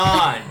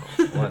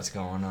what's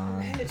going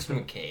on. It's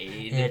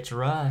McCade. It's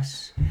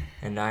Russ.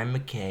 And I'm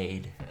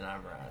McCade. And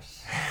I'm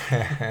Russ.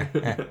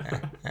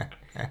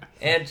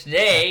 And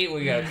today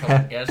we got a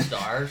couple guest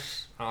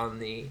stars on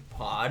the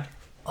pod.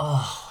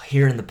 Oh,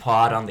 here in the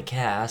pod on the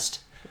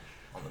cast.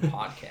 On the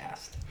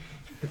podcast.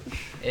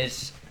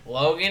 It's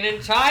Logan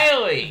and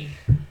Tylie.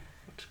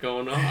 What's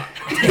going on?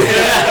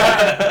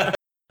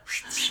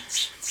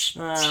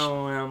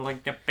 Oh, I'm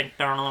like a big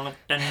darling.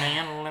 That's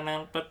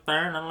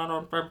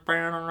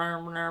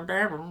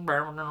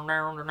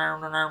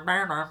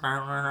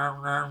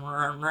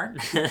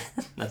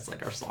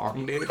like our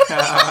song, dude. Okay.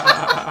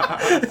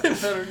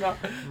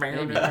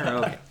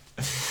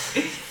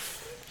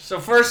 So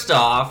first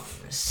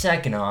off,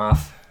 Second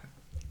off,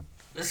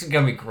 this is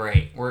gonna be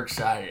great. We're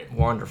excited.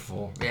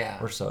 wonderful. Yeah.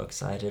 We're so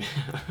excited.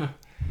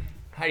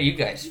 How do you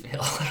guys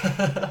feel?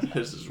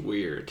 This is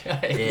weird.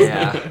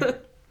 Yeah.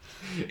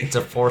 It's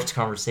a forced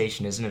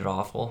conversation, isn't it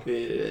awful? It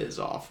is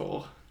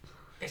awful.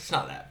 It's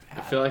not that I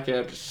bad. feel like I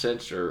have to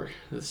censor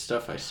the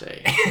stuff I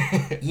say.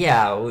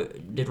 Yeah,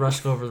 did Russ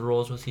go over the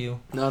rules with you?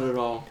 Not at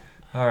all.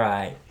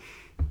 Alright.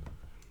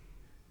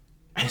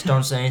 Just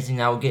don't say anything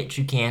that will get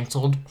you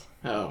canceled,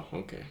 Oh,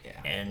 okay.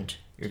 and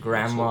your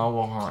grandma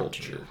will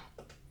haunt you. Culture.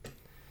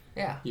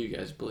 Yeah. You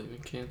guys believe in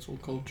cancel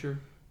culture?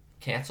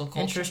 Cancel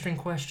culture. Interesting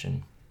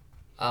question.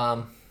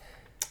 Um,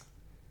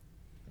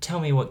 Tell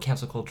me what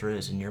cancel culture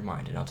is in your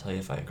mind, and I'll tell you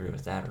if I agree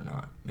with that or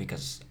not,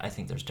 because I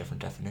think there's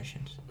different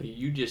definitions. Well,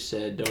 you just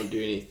said don't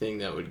do anything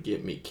that would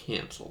get me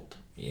canceled.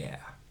 Yeah.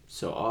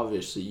 So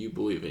obviously you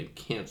believe in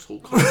cancel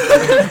culture.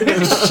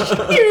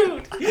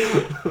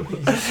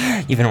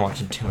 You've been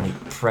watching too many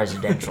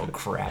presidential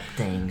crap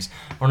things.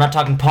 We're not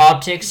talking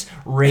politics,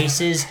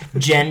 races,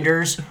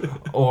 genders,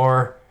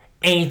 or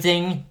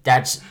anything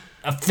that's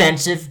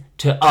offensive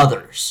to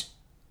others.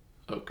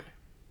 Okay.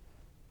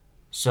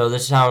 So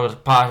this is how the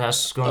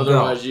podcast is going to go.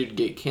 Otherwise you'd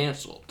get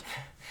canceled.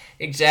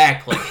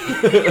 exactly.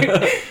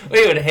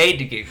 We would hate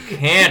to get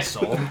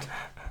canceled.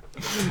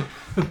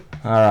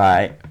 All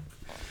right,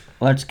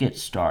 let's get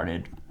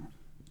started.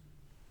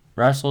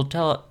 Russell,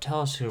 tell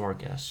us who our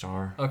guests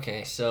are.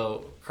 Okay,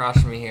 so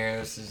across from me here,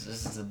 this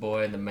is the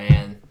boy and the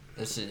man.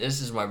 This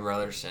is my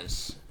brother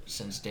since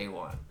day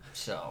one.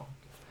 So,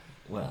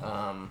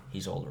 Well,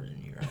 he's older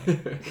than you, right?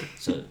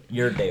 So So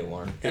you're day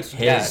one. That's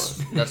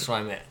that's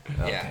what I meant.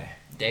 Okay. Yeah,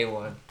 day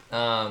one.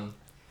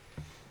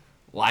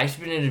 Life's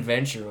been an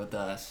adventure with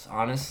us.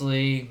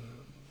 Honestly,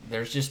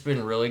 there's just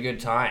been really good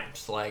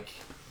times. Like,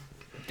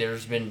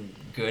 there's been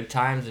good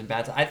times and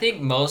bad times. I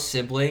think most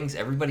siblings,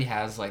 everybody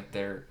has like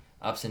their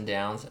ups and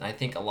downs, and I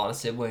think a lot of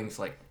siblings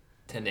like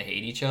tend to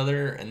hate each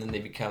other, and then they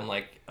become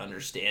like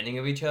understanding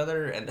of each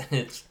other, and then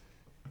it's,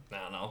 I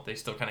don't know, they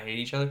still kind of hate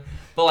each other.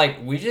 But like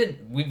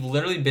we've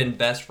literally been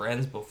best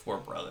friends before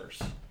brothers,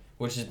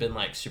 which has been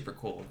like super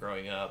cool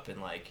growing up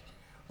and like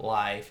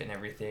life and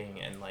everything,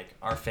 and like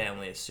our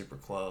family is super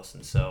close.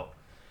 And so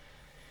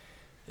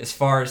as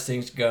far as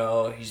things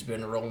go, he's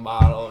been a role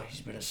model,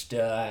 he's been a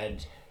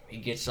stud, he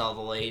gets all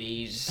the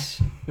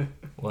ladies.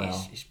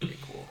 Well, he's pretty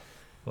cool.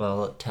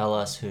 well, tell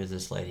us who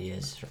this lady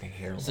is right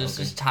here, So Logan. this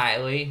is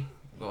Tylie.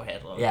 Go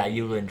ahead, Logan. Yeah,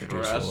 you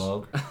introduce her, Russ.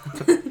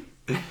 Logan.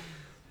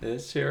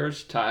 this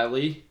here's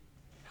Tylie,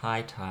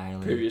 Hi,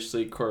 Tyler.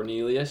 previously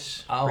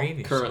Cornelius, Oh,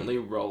 Previously. currently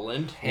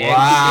Roland. heck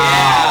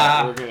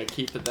Wow. We're gonna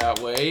keep it that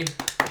way.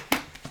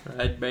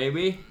 Right,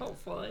 baby?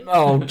 Hopefully.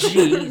 Oh,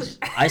 jeez.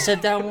 I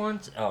said that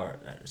once? Oh,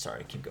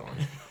 sorry, keep going.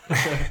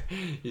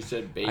 You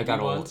said baby I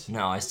got once? old.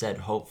 No, I said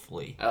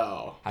hopefully.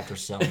 Oh. After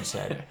someone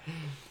said,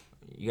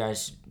 you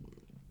guys,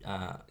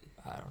 I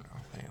don't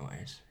know.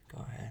 Anyways,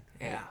 go ahead.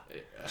 Yeah.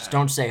 Just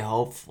don't say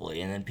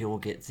hopefully, and then people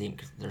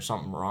think there's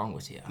something wrong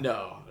with you.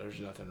 No, there's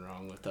nothing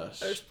wrong with us.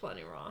 There's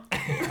plenty wrong.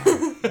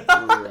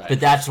 Right. But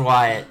that's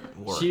why it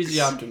works. She's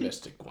the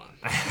optimistic one.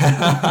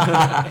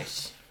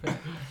 Nice.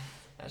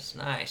 That's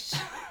nice.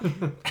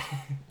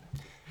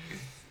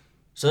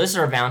 So this is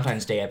our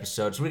Valentine's Day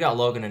episode. So we got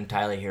Logan and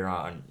Tylie here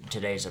on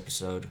today's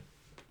episode.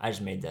 I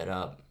just made that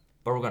up,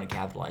 but we're going to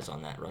capitalize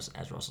on that,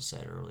 as Russell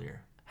said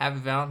earlier. Happy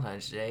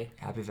Valentine's Day.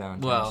 Happy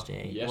Valentine's Well,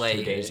 Day. yesterday.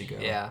 2 days ago.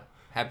 Yeah.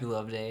 Happy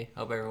Love Day.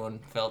 Hope everyone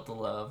felt the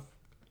love.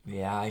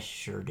 Yeah, I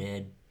sure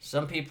did.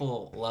 Some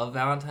people love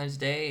Valentine's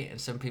Day,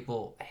 and some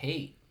people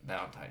hate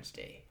Valentine's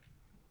Day.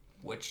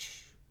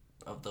 Which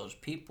of those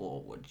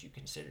people would you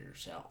consider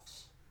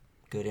yourselves?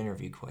 Good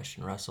interview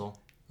question, Russell.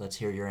 Let's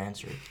hear your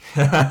answer.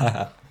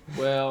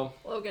 Well,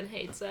 Logan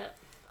hates it.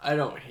 I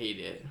don't hate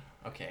it.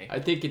 Okay. I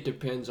think it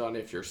depends on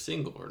if you're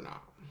single or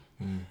not.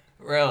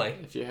 Really?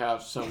 If you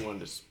have someone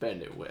to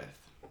spend it with.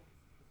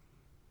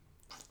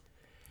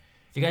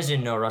 If you guys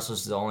didn't know,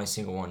 Russell's the only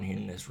single one here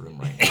in this room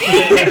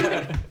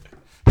right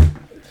now.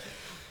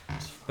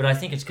 But I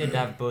think it's good to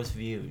have both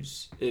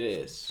views. It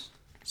is.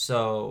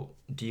 So,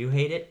 do you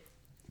hate it?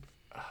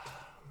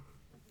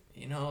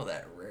 You know,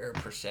 that rare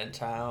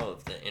percentile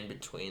of the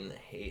in-between, the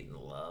hate and the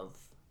love?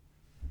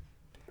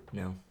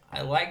 No.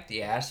 I like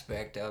the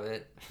aspect of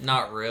it.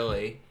 Not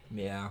really.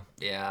 Yeah.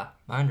 Yeah,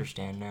 I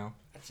understand now.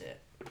 that's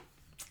it.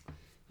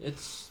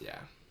 It's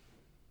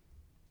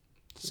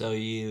So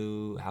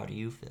how do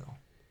you feel?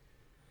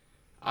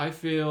 I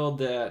feel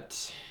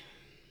that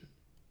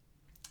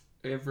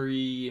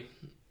every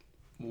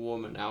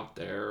woman out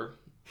there,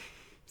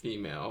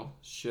 female,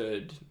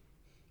 should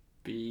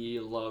be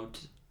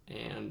loved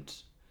and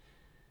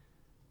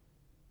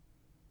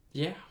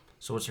yeah.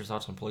 So what's your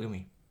thoughts on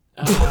polygamy?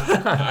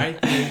 I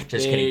think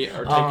Just they kidding.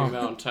 are taking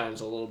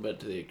Valentine's a little bit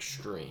to the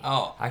extreme.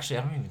 Oh, Actually,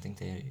 I don't even think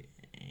they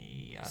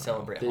I don't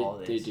celebrate They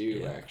holidays. do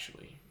Yeah.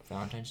 actually. know.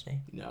 Valentine's Day?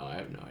 No, I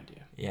have no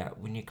idea. Yeah,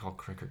 we need to call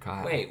Crick or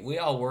Kyle. Wait, we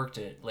all worked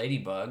at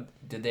Ladybug.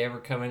 Did they ever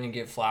come in and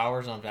give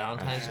flowers on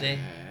Valentine's Day?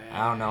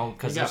 I don't know, They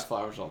because got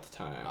flowers all the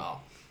time. Oh.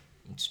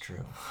 it's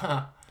true.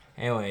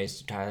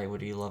 Anyways, Tyler,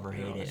 what do you love or They're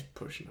hate always it?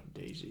 pushing up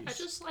daisies. I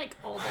just like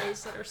all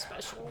days that are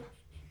special.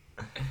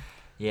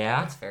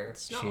 Yeah? That's fair.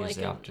 It's not She is like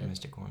the a,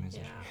 optimistic one,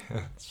 isn't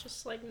yeah. It's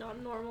just like not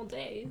a normal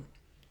day.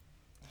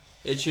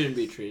 It shouldn't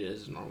be treated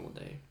as a normal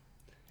day.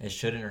 she? It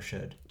shouldn't or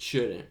should?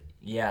 Shouldn't.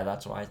 Yeah,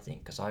 that's what I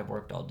think, because I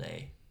worked all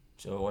day,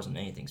 so it wasn't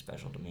anything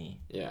special to me.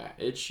 Yeah,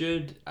 it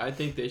should. I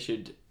think they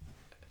should.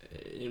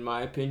 In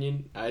my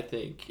opinion, I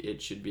think it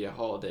should be a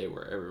holiday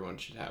where everyone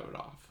should have it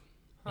off.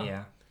 Huh.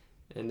 Yeah.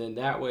 And then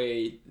that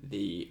way,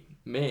 the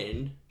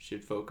men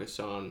should focus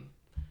on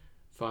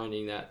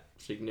finding that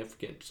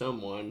significant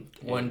someone.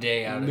 One and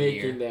day out of the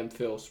making year. them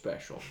feel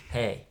special.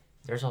 Hey,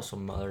 there's also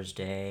Mother's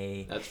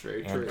Day, That's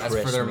very And true. That's for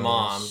their Christmas.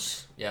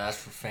 moms. Yeah, that's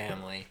for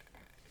family.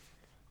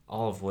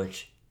 all of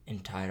which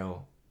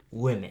entitle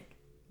women.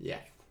 Yeah.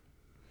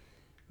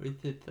 We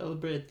should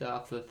celebrate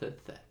off with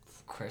it.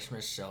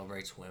 Christmas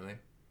celebrates women.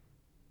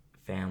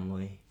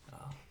 Family.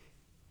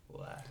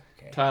 What?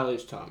 Okay.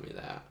 Tyler's taught me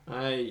that.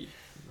 I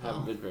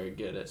haven't been very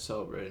good at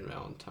celebrating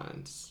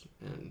Valentine's,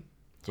 and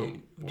Did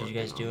you working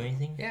guys on do it.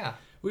 anything? Yeah.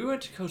 We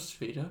went to Costa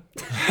Vida.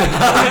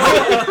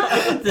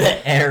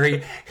 The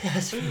airy.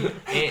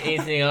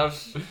 Anything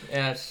else?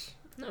 Yes.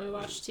 No, we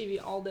watch TV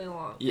all day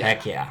long. Yeah.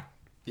 Heck yeah.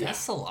 Yeah.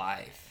 That's the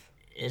life.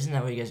 Isn't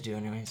that what you guys do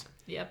anyways?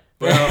 Yep.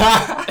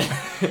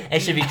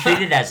 It should be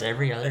treated as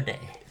every other day.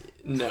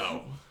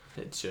 No,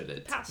 it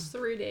shouldn't. Past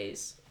 3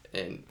 days.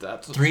 And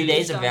that's what 3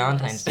 days of done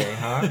Valentine's this. Day,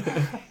 huh?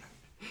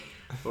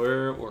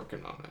 we're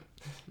working on it.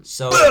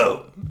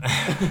 So,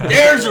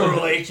 There's a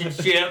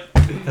relationship.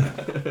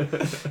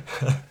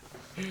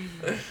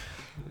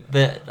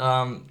 but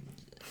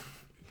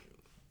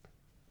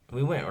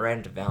we went right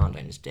into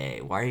Valentine's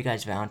Day. Why are you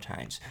guys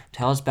Valentines?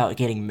 Tell us about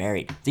getting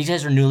married. These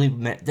guys are newly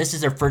met. This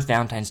is their first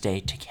Valentine's Day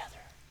together.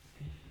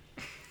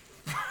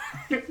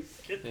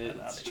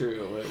 It's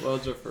true. It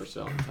was our first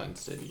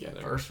Valentine's Day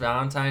together. First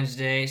Valentine's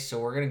Day, so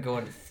we're gonna go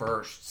into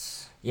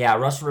firsts. Yeah,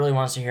 Russ really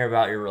wants to hear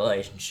about your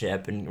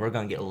relationship, and we're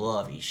gonna get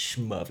lovey,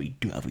 schmovey,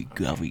 dovey,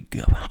 govey,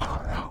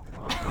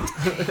 govey.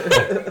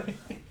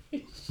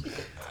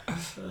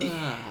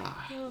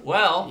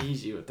 Well,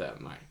 Easy with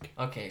that mic.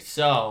 okay,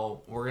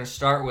 so we're gonna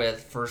start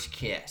with first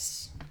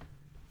kiss.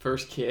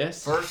 First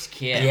kiss? First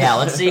kiss. Yeah,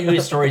 let's see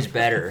whose story's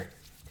better.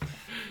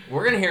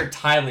 We're gonna hear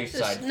Tylie's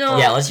side. No.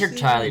 Yeah, let's hear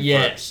Tylie first.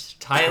 Yes,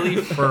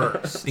 Tylie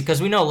first.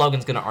 Because we know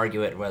Logan's gonna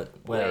argue it whether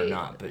or Wait.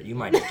 not, but you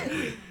might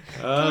disagree.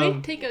 Can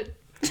we take a...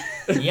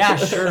 Yeah,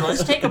 sure.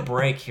 Let's take a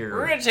break here.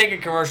 We're gonna take a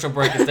commercial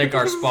break and thank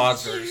our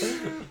sponsors.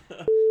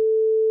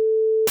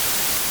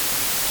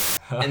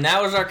 And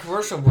that was our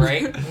commercial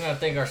break. We're gonna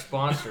thank our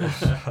sponsors.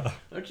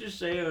 Don't you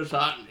say it was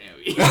hot and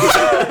heavy.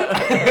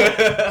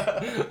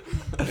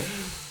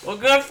 Well,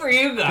 good for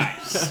you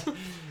guys.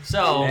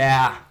 So,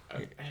 Yeah.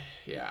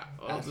 Yeah,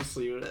 well, I'll just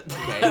leave it at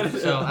okay, that.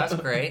 so that's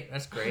great.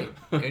 That's great.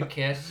 Good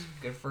kiss.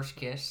 Good first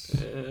kiss.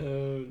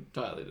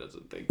 Tyler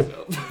doesn't think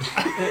so.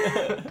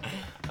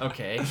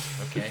 Okay.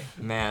 Okay.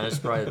 Man, this is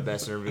probably the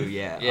best interview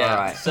yet. Yeah. All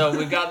right. So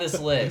we've got this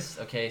list.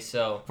 Okay.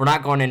 So We're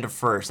not going into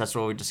first. That's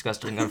what we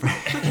discussed during the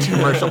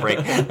commercial break.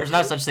 There's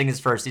no such thing as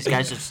first. These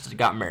guys just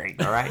got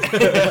married, all right?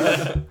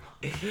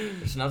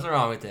 there's nothing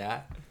wrong with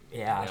that.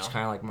 Yeah, it's Yeah.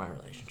 kind of like my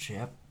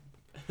relationship.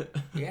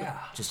 Yeah.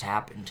 Just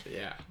happened.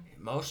 Yeah,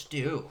 Most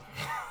do.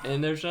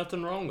 and there's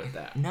nothing wrong with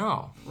that.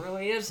 No.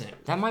 Really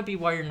isn't. That might be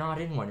why you're not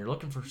in one. You're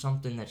looking for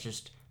something that's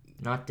just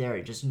not there.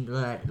 You just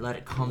let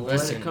it come. Let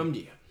Listen. it come to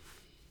you.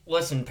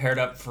 Listen, paired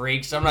up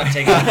freaks. I'm not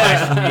taking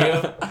advice from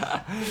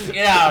you.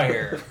 Get out of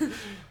here.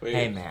 Wait,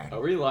 Hey, man. Are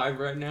we live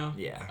right now?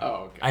 Yeah. Oh,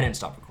 okay. I didn't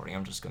stop recording.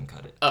 I'm just going to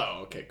cut it. Oh,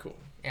 okay, cool.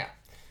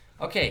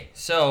 Okay,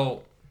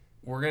 so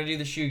we're gonna do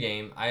the shoe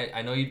game.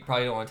 I know you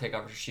probably don't want to take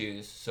off your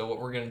shoes. So what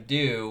we're gonna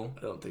do?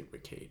 I don't think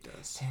McKay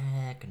does.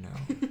 Heck no.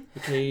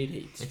 McKay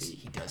hates He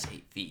feet. does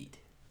hate feet.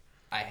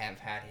 I have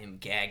had him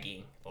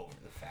gagging over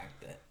the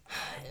fact that.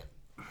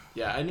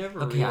 Yeah, I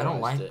never Okay, I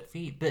don't like realized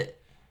feet, but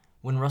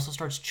when Russell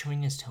starts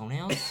chewing his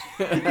toenails,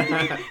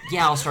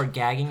 yeah, I'll start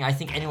gagging. I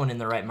think anyone in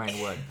their right mind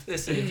would.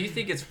 Listen, if you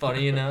think it's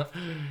funny enough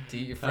to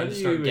your How friends do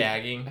start you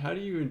gagging, How do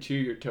you even chew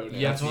your toenails?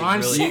 You have to That's what I'm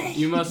really- saying.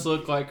 You must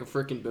look like a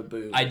freaking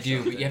baboon. I or do,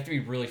 but something. you have to be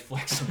really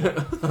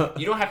flexible.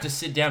 You don't have to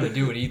sit down to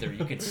do it either.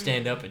 You can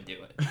stand up and do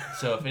it.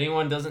 So if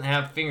anyone doesn't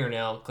have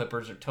fingernail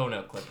clippers or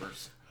toenail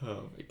clippers,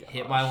 Oh my god.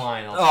 Hit my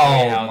line. I'll Oh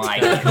tell you how it's my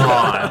done.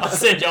 God. I'll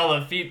send y'all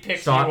the feet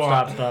pics you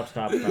want.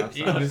 Stop.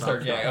 You can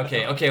start, yeah.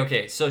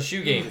 Okay. So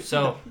shoe game.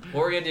 So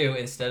what we're gonna do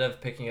instead of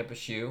picking up a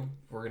shoe,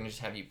 we're gonna just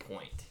have you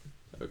point.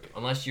 Okay.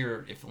 Unless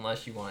you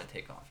want to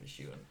take off a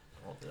shoe and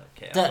hold it up.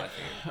 Okay. That- That's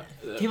what I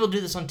figured. People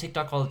do this on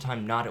TikTok all the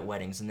time, not at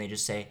weddings, and they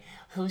just say,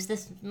 "Who's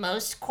this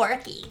most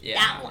quirky?" Yeah.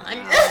 That one.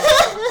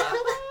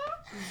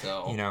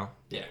 So You know.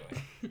 yeah.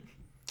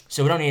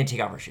 So we don't need to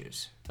take off our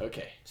shoes.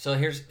 Okay. So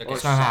here's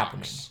It's not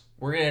happening.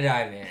 We're gonna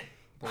dive in.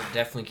 We're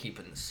definitely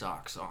keeping the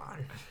socks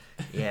on.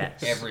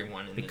 Yes.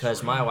 Everyone in Because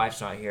this my room.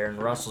 wife's not here,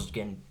 and Russell's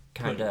getting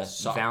kind Putting of a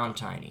sock on.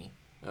 Valentine-y.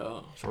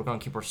 Oh. So we're gonna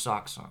keep our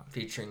socks on.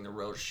 Featuring the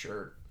rose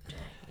shirt.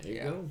 There you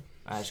Yeah. go.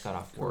 I just got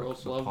off work.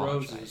 Girls so love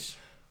apologize. roses.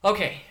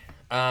 Okay.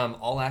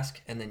 I'll ask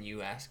and then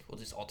you ask. We'll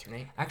just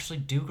alternate. Actually,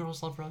 do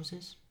girls love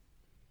roses?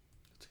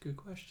 That's a good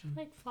question.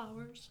 Like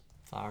flowers.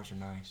 Flowers are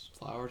nice.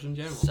 Flowers in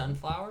general.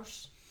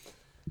 Sunflowers?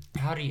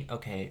 How do you?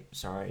 Okay,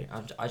 sorry.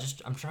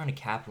 I'm trying to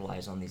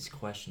capitalize on these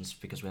questions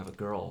because we have a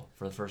girl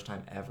for the first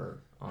time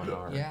ever on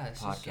our Yeah,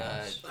 this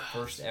podcast. is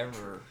first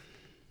ever.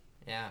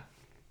 Yeah.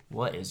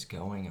 What is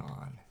going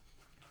on?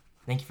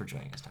 Thank you for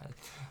joining us,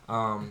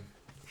 Tyler.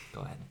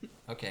 Go ahead.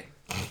 Okay.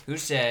 Who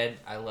said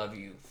I love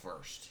you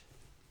first?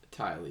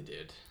 Tylie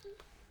did.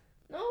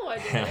 No, I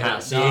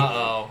didn't. See?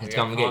 Uh-oh. It's we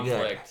got gonna get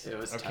good. conflict. It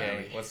was Okay,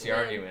 Tylie. what's the When?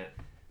 argument?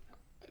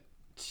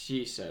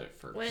 She said it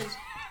first. When?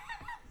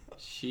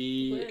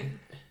 She. When?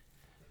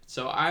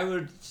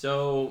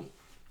 So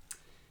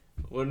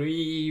when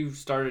we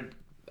started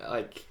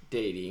like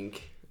dating,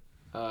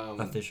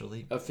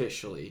 Officially.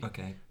 officially,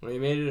 Okay. when we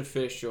made it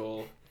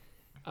official,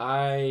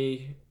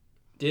 I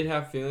did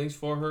have feelings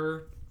for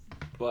her,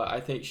 but I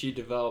think she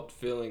developed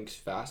feelings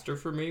faster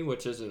for me,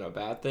 which isn't a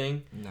bad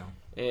thing. No.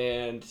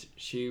 And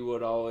she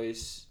would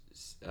always,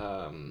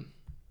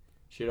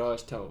 she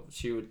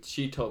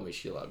told me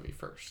she loved me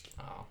first,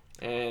 Oh.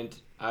 and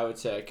I would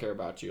say I care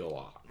about you a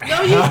lot.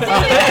 No, you didn't.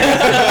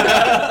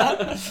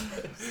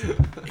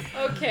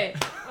 Okay.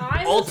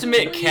 I was Ultimate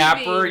leaving.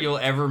 capper you'll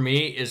ever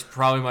meet is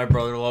probably my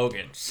brother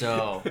Logan.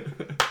 So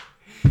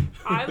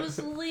I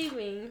was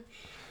leaving,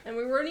 and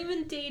we weren't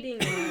even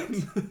dating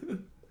yet.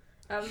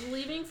 I was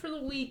leaving for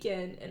the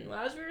weekend, and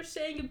as we were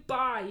saying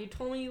goodbye, you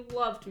told me you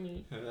loved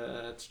me.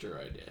 That's true,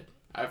 I did.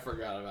 I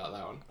forgot about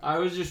that one. I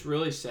was just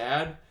really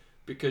sad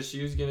because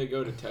she was gonna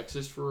go to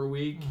Texas for a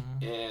week,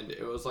 and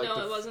it was like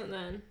No, it wasn't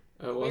then.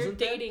 It We were wasn't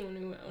then?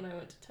 dating when I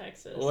went to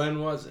Texas.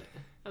 When was it?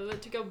 I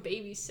went to go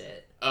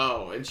babysit.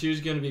 Oh, and she was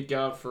gonna be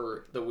gone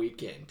for the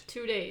weekend,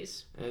 2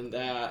 days. and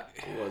that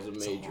was a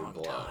it's a major long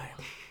blow. time.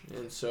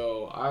 And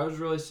so I was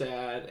really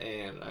sad,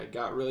 and I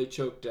got really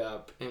choked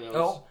up, and it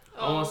was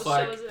almost so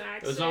like it was an it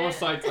accident. was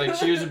almost like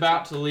she was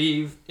about to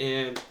leave,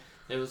 and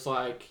it was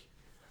like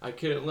I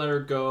couldn't let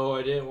her go.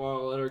 I didn't want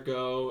to let her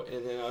go,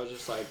 and then I was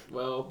just like,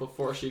 well,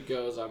 before she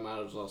goes, I might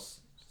as well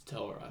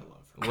tell her I love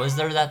her. Was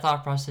there that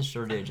thought process,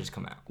 or did it just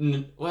come out?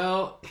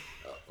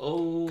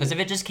 Because if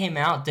it just came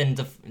out, then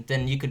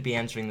you could be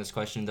answering this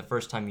question the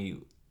first time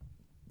you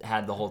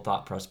had the whole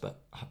thought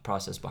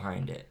process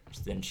behind it.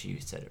 Then she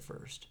said it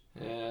first.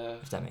 Yeah,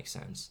 If that makes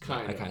sense.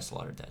 Kind I of. kind of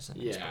slaughtered that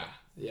sentence.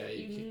 yeah.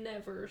 You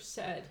never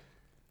said.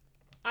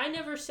 I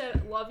never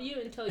said love you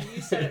until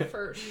you said it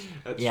first.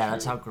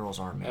 That's how girls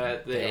are,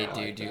 man. They are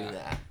do like do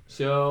that.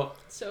 So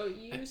So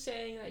you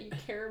saying that you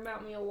care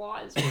about me a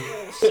lot is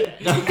bullshit.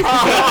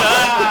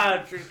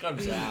 Truth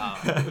comes out.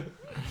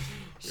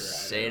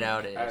 Say it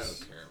out I is.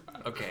 don't care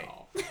about it Okay. at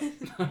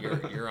all.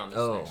 You're on this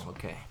Oh, next one.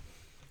 okay.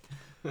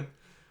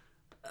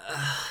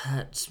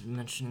 That's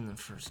mentioning the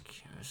first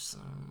kiss.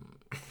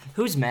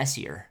 Who's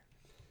messier?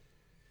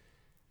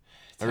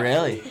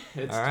 Really?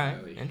 It's All right.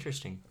 Tylie.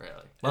 Interesting. Really?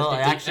 Well,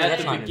 actually, at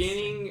that's the not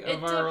beginning It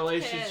of our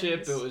relationship,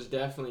 depends. it was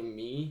definitely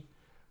me.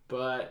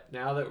 But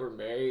now that we're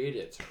married,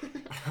 it's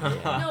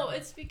No,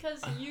 it's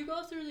because you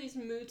go through these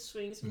mood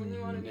swings when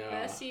you want to be No.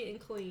 messy and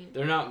clean.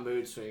 they're not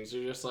mood swings.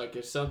 They're just like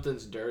if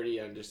something's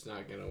dirty, I'm just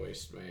not gonna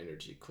waste my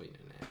energy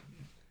cleaning it.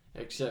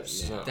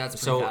 Except now.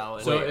 That's So- pretty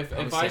valid. So Wait, if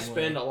I'm the I same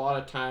spend way. a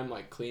lot of time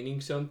like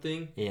cleaning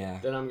something, Yeah.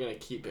 then I'm gonna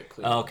keep it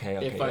clean. Okay,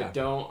 If yeah. I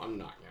don't, I'm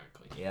not gonna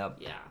clean it. Yep.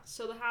 Yeah,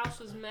 so the house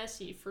was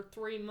messy for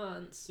 3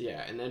 months.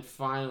 Yeah, and then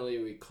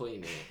finally we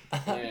clean it,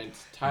 and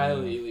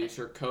Tylie leaves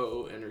her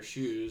coat and her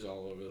shoes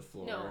all over the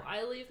floor. No,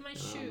 I leave my And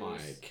shoes I'm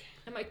like,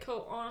 and my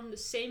coat on the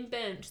same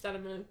bench that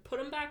I'm going to put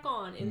them back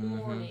on in the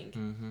morning.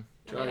 Mm-hmm. And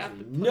I drives have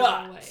me to put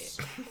 'em nuts.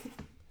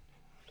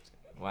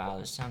 Wow,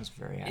 this sounds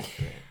very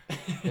accurate.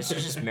 This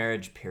is just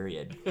marriage,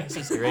 period. This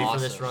is You ready for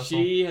this, awesome. Russell?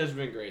 She has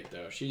been great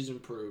though. She's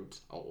improved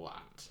a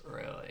lot.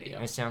 Really?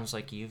 Yeah. It sounds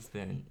like you've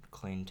been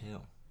clean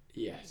too.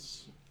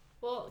 Yes.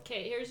 Well,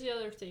 okay, here's the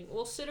other thing.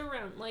 We'll sit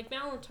around, like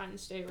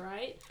Valentine's Day,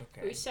 right?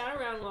 We Okay. sat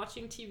around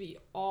watching TV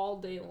all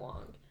day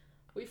long.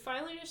 We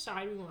finally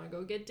decide we want to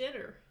go get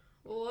dinner.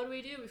 Well, what do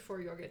we do before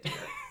we go get dinner?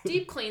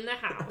 Deep clean the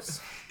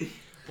house.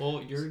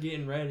 Well, you're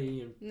getting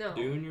ready and No.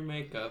 doing your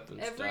makeup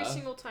and Every stuff.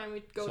 single time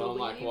we go So to I'm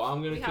like, leave, well,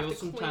 I'm gonna we have kill to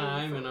some clean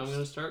time and I'm first.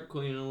 gonna start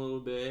cleaning a little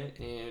bit.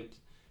 And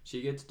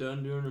she gets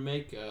done doing her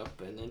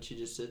makeup, and then she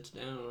just sits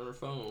down on her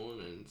phone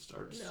and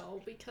starts.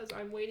 No, because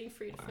I'm waiting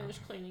for you to finish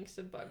cleaning because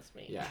it bugs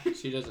me. Yeah,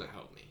 she doesn't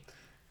help me.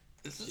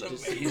 This is She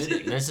just-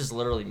 amazing. This is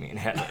literally me and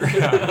Heather.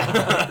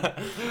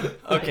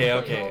 Okay.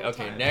 All the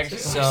time. Next.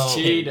 So-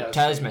 She does.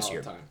 Tyler's clean all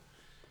messier. the time.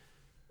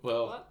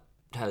 Well, What?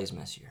 Tylee's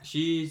messier.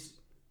 she's.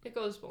 It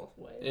goes both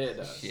ways. It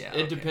does. Yeah,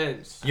 It okay.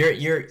 depends.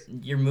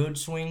 Your mood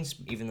swings,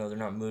 even though they're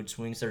not mood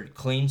swings, they're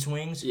clean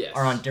swings, Yes.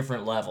 are on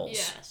different levels.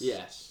 Yes.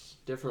 Yes,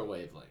 different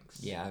wavelengths.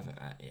 Yeah,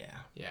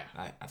 Yeah.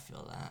 I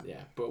feel that.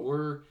 Yeah, but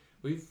we're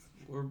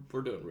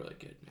doing really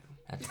good now.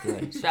 That's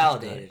good. It's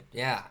validated.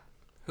 Yeah.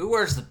 Who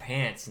wears the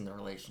pants in the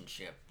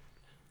relationship?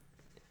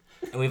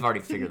 And we've already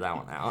figured that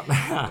one out.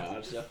 No,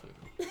 it's definitely.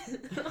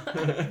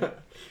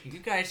 You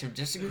guys have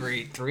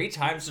disagreed 3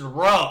 times in a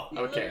row. You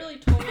Okay. literally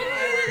told me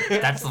I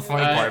would. That's the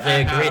funny part. If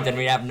they agreed, then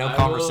we'd have no I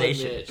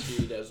conversation. will admit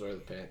she does wear the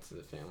pants in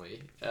the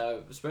family,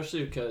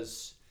 especially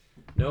because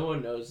no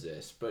one knows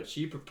this, but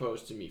she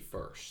proposed to me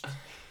first,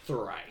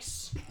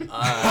 thrice. He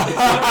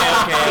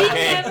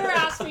Okay. never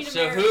asked me to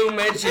So marry who him.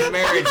 mentioned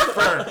marriage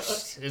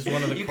first is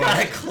one of the You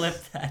gotta questions.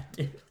 clip that,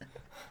 dude.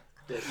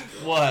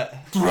 What?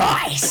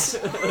 Thrice!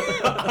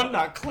 I'm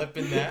not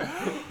clipping that.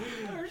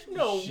 There's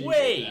no She did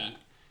way. that.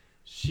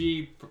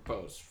 She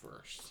proposed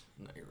first.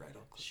 No, you're right.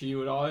 I'll clip. She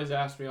would always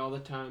ask me all the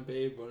time,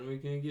 babe, when are we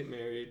gonna get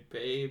married?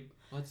 Babe,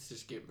 let's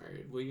just get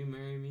married. Will you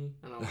marry me?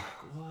 And I'm like,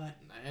 what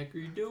in the heck are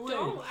you doing?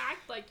 Don't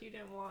act like you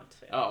didn't want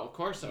to. Oh, of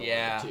course I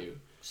Yeah. wanted to,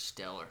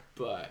 Stellar.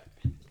 but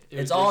it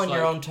It's was all just in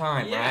your like- own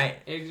time, yeah, right?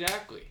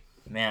 Exactly.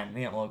 Man,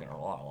 me and Logan are a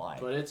lot alike.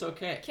 But it's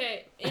okay.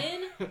 Okay,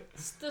 in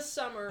the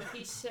summer,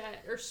 he said,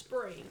 or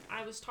spring,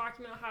 I was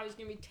talking about how he's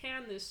going to be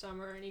tan this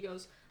summer, and he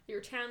goes, your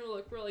tan will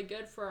look really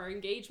good for our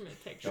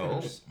engagement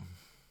pictures.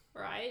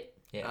 Right?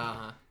 Yeah.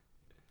 Uh-huh.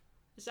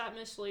 Is that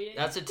misleading?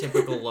 That's a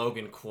typical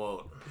Logan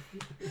quote.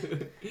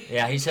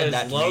 Yeah, he said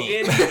that to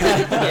Logan, me.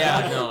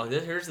 yeah, no.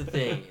 Here's the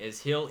thing: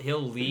 is he'll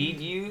lead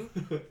you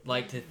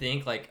like to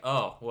think like,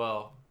 oh,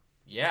 well,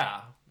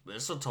 yeah,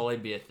 this will totally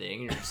be a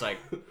thing. And you're just like,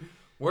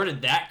 where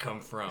did that come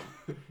from?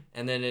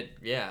 And then it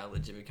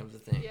legit becomes a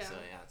thing. Yeah. So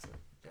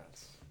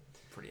it's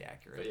pretty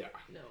accurate. But yeah.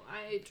 No,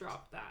 I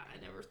dropped that.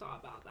 I never thought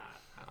about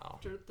that Oh.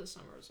 after the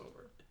summer was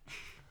over.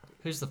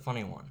 Who's the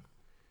funny one?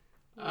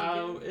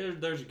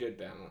 There's a good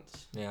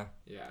balance. Yeah.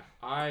 Yeah.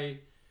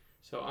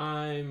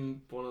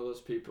 I'm one of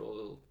those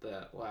people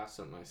that laughs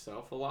at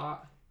myself a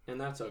lot, and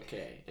that's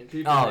okay. And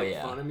people make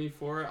fun of me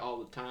for it all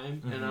the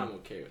time, and I'm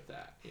okay with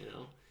that, you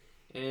know?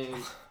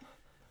 And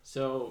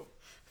so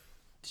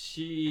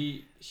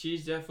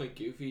she's definitely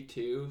goofy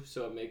too,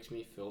 so it makes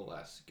me feel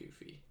less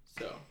goofy.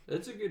 So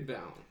it's a good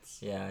balance.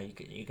 Yeah,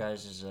 you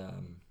guys is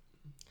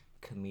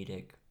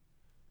comedic.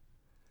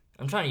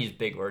 I'm trying to use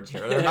big words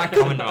here. They're not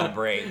coming to a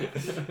break.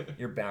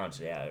 Your balance,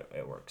 yeah,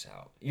 it works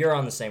out. You're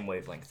on the same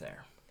wavelength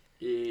there.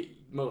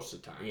 Most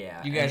of the time.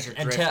 Yeah. You guys are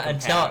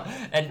drift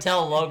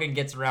until Logan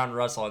gets around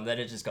Russell, and then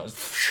it just goes.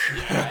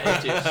 Yeah,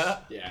 it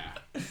just, yeah,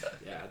 it's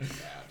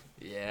bad.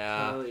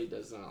 Yeah. Tylie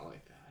does not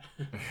like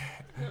that.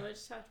 No, I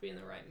just have to be in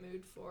the right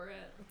mood for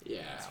it.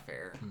 Yeah. That's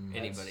fair. Mm.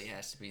 Anybody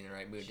has to be in the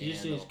right mood to She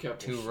just needs handle a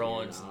couple 2 smear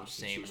Rollins in the knocks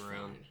and same she's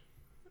room. fine.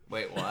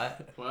 Wait,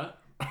 what? What?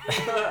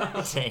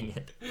 Dang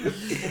it.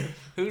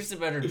 Who's the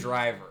better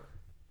driver?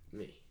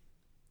 Me.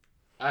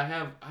 I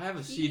have a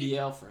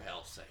CDL for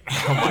hell's sake.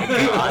 Oh my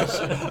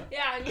gosh.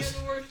 Yeah, and you're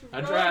the worst I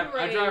road drive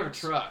a rage.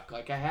 truck.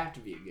 Like I have to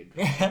be a good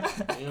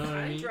driver. You know what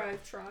I I mean?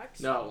 drive trucks.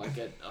 No, like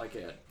a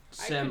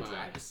semi,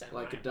 drive a semi.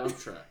 like a dump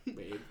truck,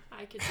 babe.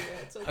 I could do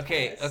it. It's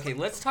okay. Okay,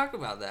 let's talk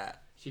about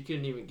that. She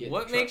couldn't even get.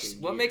 What the truck makes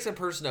in what gear. makes a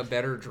person a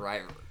better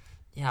driver?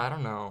 Yeah, I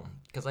don't know.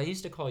 Because I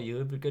used to call you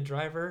a good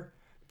driver,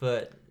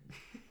 but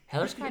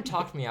Heather's kind of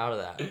talked me out of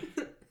that.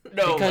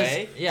 No Because-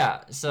 way.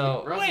 Yeah,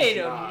 so Russell's Wait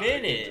a not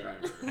minute.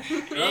 good driver.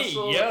 Hey,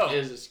 Russell yo.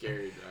 is a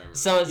scary driver.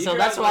 so He so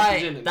drives that's like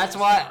he's in why a that's NASCAR.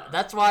 why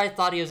that's why I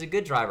thought he was a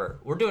good driver.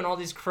 We're doing all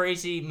these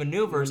crazy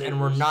maneuvers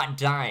and we're not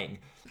dying.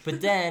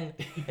 But then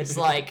it's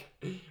like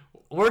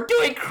we're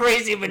doing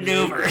crazy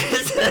maneuvers.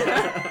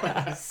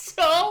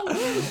 So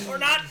we're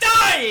not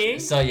dying.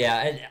 So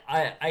yeah,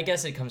 I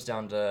guess it comes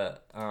down to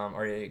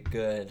are you a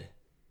good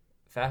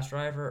fast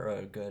driver or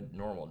a good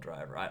normal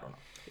driver? I don't know.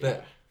 But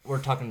Yeah.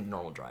 we're talking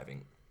normal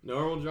driving.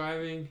 Normal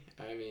driving.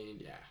 I mean,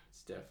 yeah,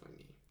 it's definitely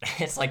me.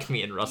 It's like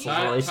me and Russell's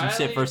Ty-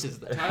 relationship Tylie- versus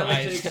their Tyler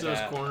Right. takes those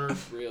Yeah.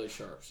 corners really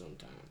sharp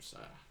sometimes.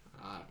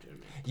 I'll have to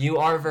admit. You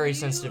are very You-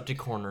 sensitive to I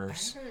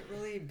corners. haven't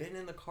really been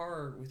in the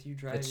car with you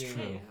driving. It's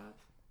true.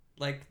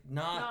 Like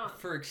not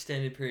for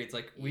extended periods.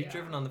 Like we've Yeah.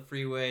 driven on the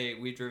freeway.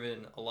 We've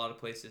driven a lot of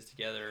places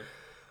together,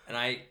 and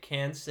I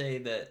can say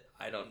that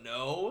I don't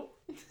know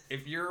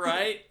if you're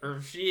right or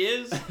if she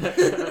is. What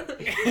do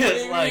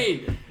It's you like,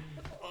 mean?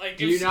 like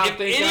Do you if- not if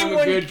think I'm a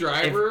anyone- good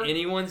driver? If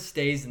anyone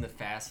stays in the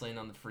fast lane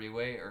on the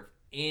freeway, or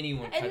if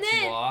anyone And cuts you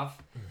then-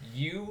 off,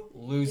 you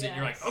lose it.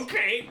 You're like, Yes.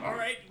 okay, all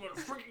right, you want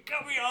to freaking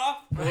cut me off?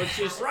 Well, it's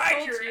just right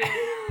Told your you,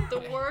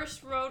 the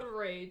worst road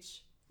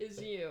rage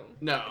is you.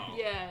 No.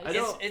 Yes. I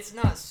don't. It's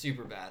not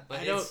super bad, but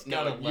I it's don't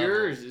got a know. level.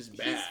 Yours is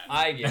bad.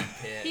 I get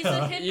pissed. He's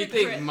a hypocrite. You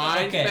think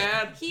mine's Okay.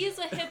 bad? He is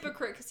a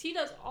hypocrite because he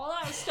does all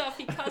that stuff.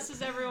 He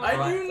cusses everyone. I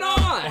out do for.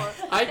 not.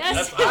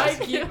 That's I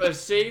keep a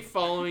safe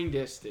following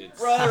distance.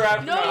 Brother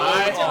after No, my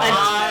you own don't.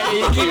 heart.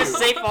 You keep do. a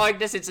safe following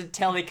distance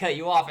until they cut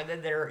you off, and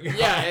then they're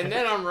Yeah, and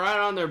then I'm right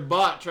on their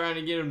butt trying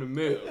to get them to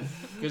move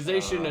because they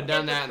shouldn't have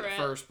done that in the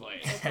Hypocrite. first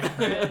place.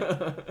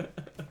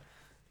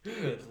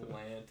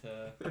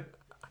 Atlanta.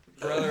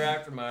 Brother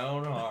after my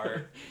own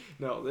heart.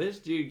 No, this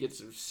dude gets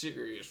some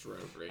serious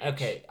road rage.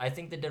 Okay, I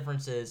think the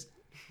difference is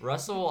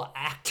Russell will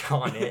act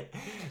on it,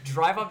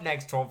 drive up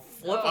next to him,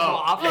 flip him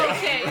off.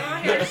 Okay, you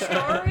want to hear a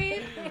story?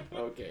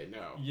 Okay,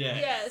 no.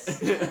 Yes.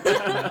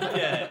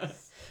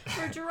 Yes.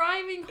 We're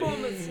driving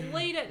home. It's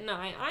late at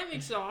night. I'm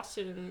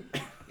exhausted and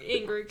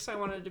angry because I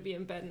wanted to be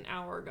in bed an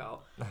hour ago.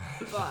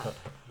 But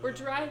we're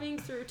driving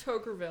through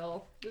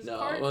Tokerville. This No,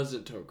 car, it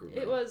wasn't Tokerville.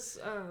 It was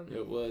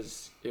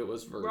It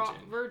was Virgin.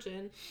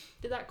 Virgin.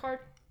 Did that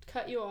car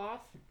cut you off?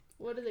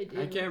 What did they do?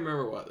 I can't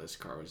remember what this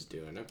car was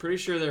doing. I'm pretty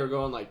sure they were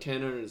going like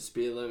 10 under the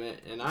speed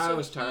limit, and I So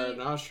was tired he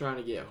and I was trying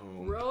to get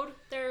home. Rode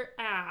their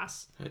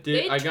ass.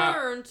 They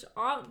Turned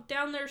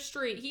down their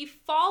street. He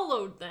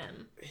followed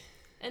them,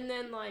 and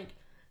then like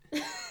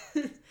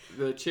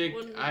the chick.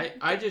 When-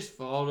 I just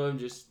followed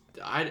them.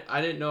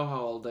 I didn't know how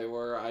old they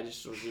were. I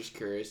just was just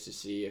curious to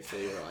see if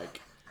they were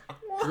like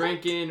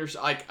drinking or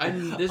like.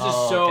 This is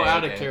so okay,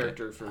 out of okay,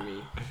 character for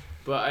me.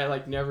 But I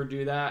like never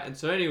do that. And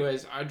so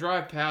anyways, I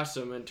drive past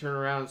them and turn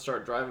around and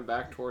start driving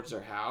back towards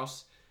their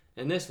house.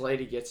 And this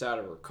lady gets out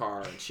of her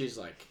car and she's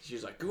like, you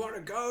want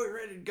to go? You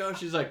ready to go?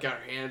 She's like got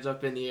her hands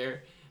up in the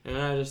air. And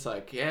I just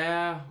like,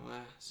 yeah,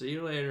 well, see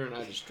you later. And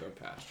I just drove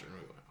past her and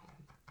we went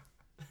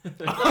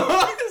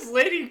home. This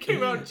lady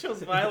came out and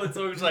chose violence.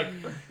 So it was like,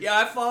 yeah,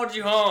 I followed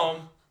you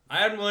home. I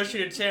had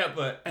militia intent,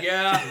 but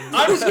yeah,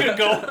 I'm just gonna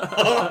go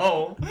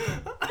home.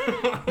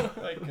 Oh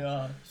my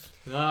god.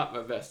 Not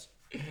my best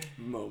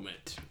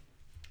moment.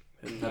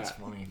 And That's that-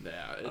 funny.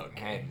 Yeah.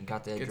 Okay,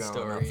 got the Good adrenaline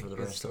story, up for the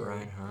good rest of the story.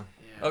 ride, huh?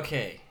 Yeah.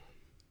 Okay,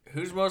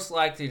 who's most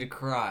likely to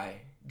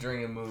cry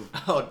during a movie?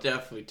 Oh,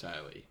 definitely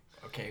Tylie.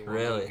 Okay, what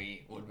Really?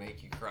 movie would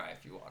make you cry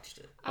if you watched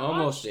it?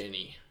 Almost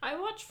any. I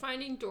watched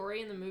Finding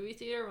Dory in the movie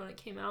theater when it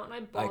came out, and I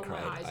bawled my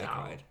eyes I out.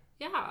 cried.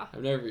 Yeah.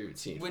 I've never even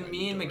seen. When Finding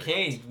me and Dory.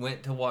 McKay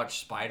went to watch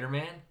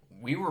Spider-Man,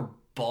 we were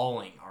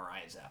bawling our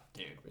eyes out,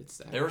 dude. It's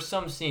that. There were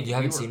some scenes You we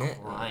haven't were seen it?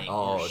 crying,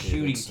 Oh, we were dude,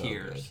 shooting it's so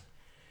tears. good.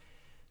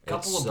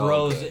 Couple It's of so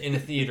bros good. in the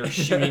theater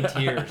shooting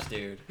tears,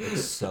 dude.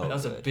 It's so That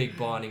was a good. big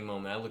bonding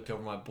moment. I looked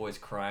over, my boys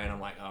crying. I'm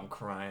like, I'm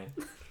crying.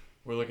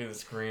 We're looking at the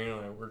screen,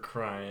 like, we're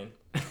crying.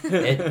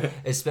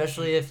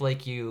 Especially if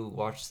like you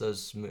watch the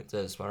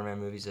Spider-Man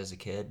movies as a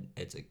kid,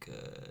 it's a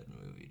good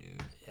movie,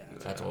 dude. Yeah.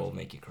 That's what will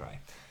make you cry.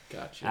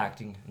 Gotcha.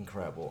 Acting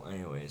incredible.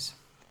 Anyways,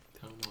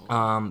 Come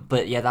on.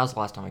 but yeah, that was the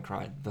last time I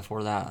cried.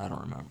 Before that, I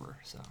don't remember.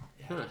 So,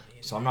 Huh.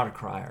 so I'm not a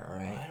crier, all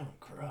I right? don't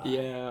cry.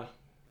 Yeah.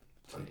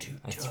 I'm too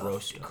I tough throw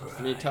to stuff. cry.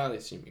 I mean,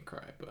 Tylee's seen me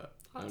cry, but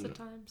Lots of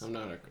times. I'm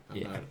not a. I'm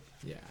Yeah. not.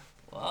 Yeah.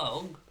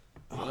 Whoa.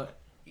 What?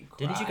 You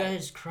Didn't you cry.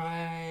 guys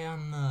cry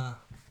on the?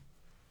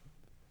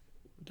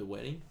 The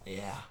wedding?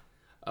 Yeah.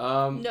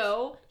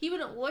 No, he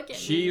wouldn't look at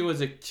She me.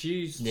 was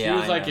she Yeah,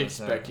 was I like know,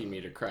 expecting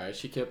me to cry.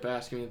 She kept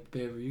asking me,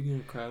 "Babe, are you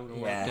gonna cry when I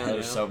walk Yeah, down I the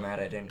was aisle? so mad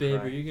I didn't Babe,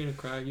 cry. are you gonna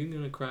cry? Are you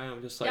gonna cry?"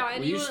 I'm just like, Yeah, and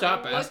 "Will he you wouldn't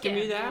stop look asking at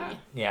me me. that?"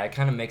 Yeah, it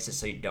kind of makes it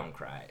so you don't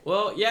cry.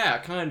 Well, yeah,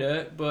 kind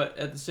of, but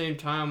at the same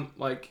time,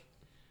 like,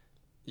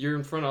 you're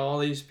in front of all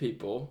these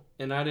people,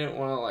 and I didn't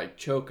want to like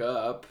choke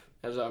up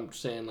as I'm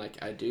saying like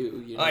I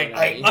do. You know what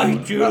I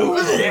mean? do.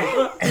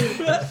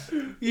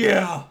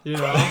 Yeah. You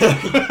know,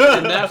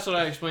 and that's what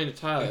I explained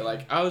to Tylie.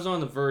 Like, I was on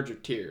the verge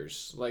of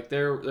tears. Like,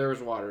 there was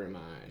water in my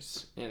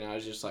eyes, and I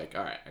was just like,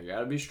 "All right, I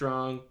gotta be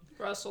strong."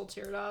 Russell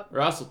teared up.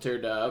 Russell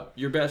teared up.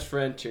 Your best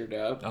friend teared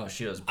up. Oh,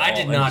 she was. I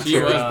did bawling. not She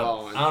tear was up.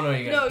 bawling. I don't know what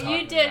you guys No, are you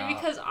talking did about.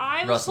 because I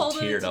was Russell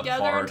holding it teared up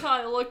together hard. until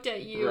I looked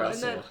at you, and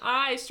then Russell.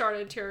 I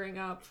started tearing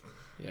up.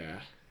 Yeah.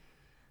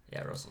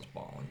 Yeah, Russell's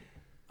balling.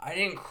 I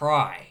didn't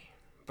cry,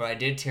 but I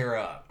did tear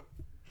up.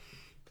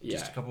 Yeah.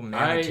 Just a couple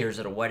manly tears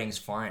at a wedding's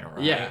fine,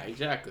 alright? Yeah,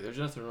 exactly. There's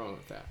nothing wrong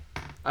with that.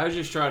 I was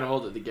just trying to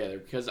hold it together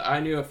because I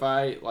knew if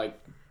I like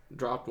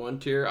dropped one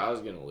tear, I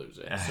was gonna lose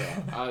it. So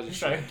I was just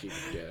trying to keep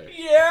it together.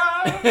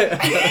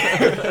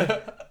 Yeah.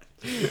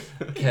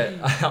 Okay,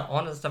 I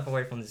want to step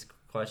away from these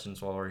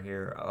questions while we're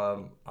here. I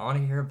want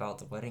to hear about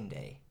the wedding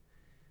day.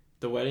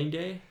 The wedding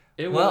day?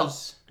 It Well-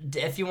 was.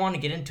 If you want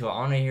to get into it, I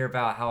want to hear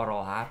about how it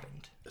all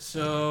happened.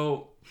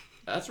 So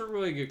that's a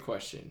really good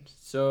question.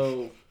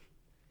 So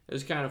it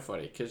was kind of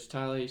funny because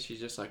Tylie, she's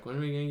just like, "When are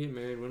we gonna get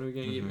married? When are we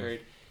gonna get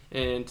married?"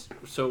 And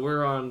so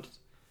we're on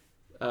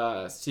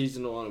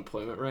seasonal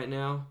unemployment right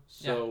now.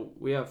 So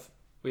we have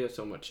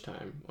so much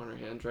time on our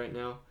hands right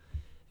now,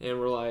 and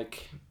we're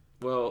like,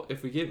 well,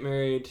 if we get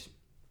married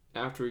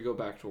after we go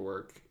back to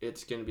work,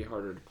 it's gonna be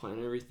harder to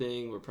plan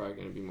everything. We're probably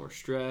gonna be more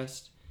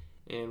stressed,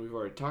 and we've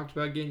already talked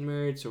about getting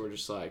married, so we're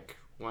just like,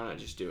 why not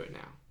just do it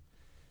now?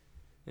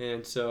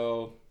 And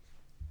so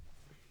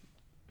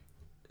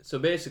So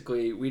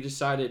basically, we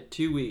decided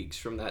 2 weeks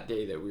from that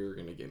day that we were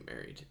going to get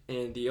married.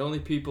 And the only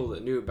people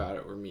that knew about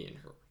it were me and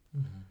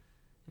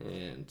her.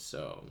 And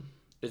so,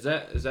 is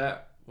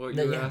that what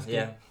you were asking?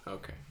 Yeah.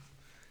 Okay.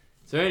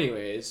 So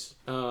anyways,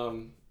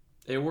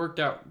 it worked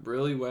out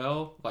really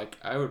well. Like,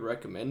 I would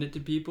recommend it to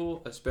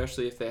people,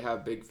 especially if they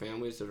have big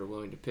families that are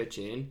willing to pitch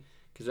in,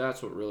 because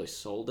that's what really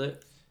sold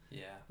it.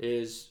 Yeah.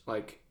 Is,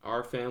 like,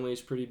 our family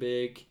is pretty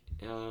big.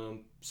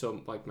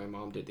 So, like, my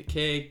mom did the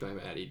cake,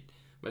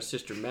 my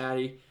sister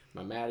Maddie.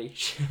 My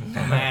sister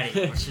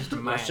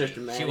My sister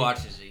Maddie. Maddie. She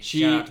watches these.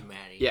 Shout out to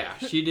Maddie. Yeah,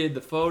 she did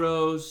the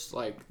photos,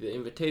 like the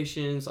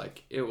invitations,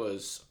 like it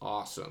was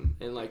awesome.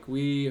 And like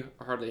we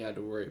hardly had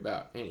to worry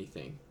about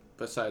anything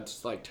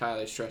besides like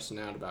Tylie stressing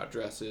out about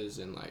dresses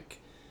and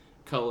like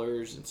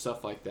colors and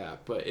stuff like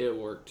that. But it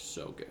worked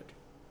so good.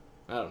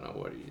 I don't know.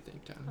 What do you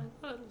think, Tyler?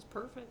 I thought it was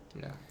perfect.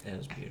 Yeah. It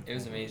was beautiful. It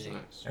was amazing.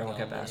 Nice. Everyone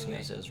kept No, asking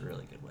us. amazing. It was a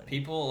really good wedding.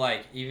 People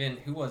like even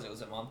who was it?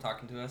 Was it Mom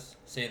talking to us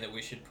saying that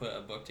we should put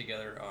a book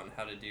together on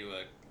how to do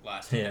a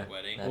last minute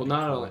wedding? That'd Well, be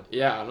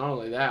cool. not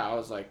only that, I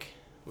was like,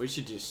 we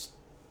should just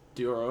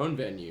do our own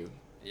venue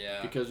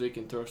Yeah, because we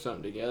can throw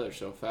something together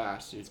so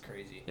fast. it's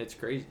crazy. It's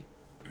crazy.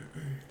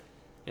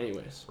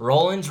 Anyways,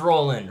 Rolling's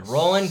rolling.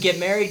 Rolling, get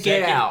married,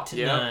 get Second out. to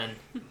Yep. none.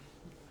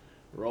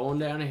 rolling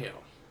down a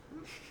hill.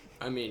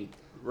 I mean,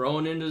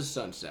 rolling into the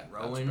sunset.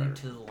 That's Rolling better.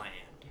 to the land,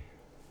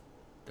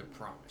 the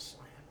promised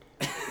land.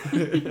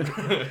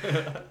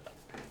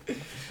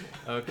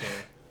 Okay.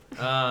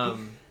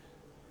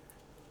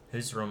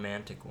 Who's the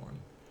romantic one?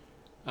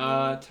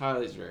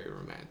 Tyler's very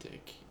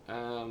romantic.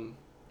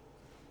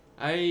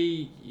 I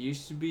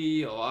used to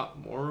be a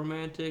lot more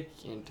romantic,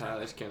 and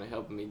Tyler's kind of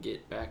helping me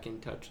get back in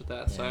touch with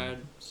that Yeah. side.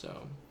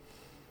 So,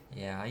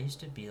 Yeah, I used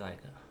to be like,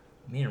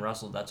 me and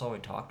Russell, that's all we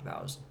talked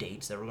about was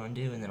dates that we're going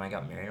to do, and then I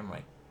got married, I'm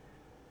like,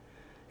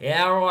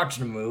 yeah, we're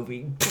watching a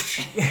movie.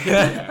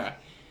 yeah.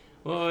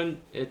 Well,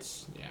 and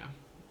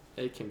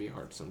it can be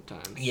hard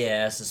sometimes.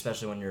 Yes,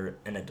 especially when you're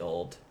an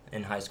adult.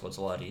 In high school, it's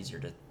a lot easier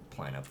to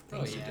plan up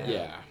things yeah. to do.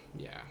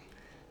 Yeah.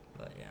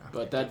 But yeah,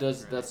 But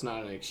that's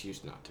not an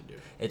excuse not to do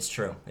it. it's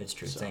true. It's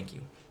true. So. Thank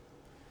you.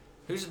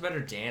 Who's a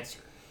better dancer?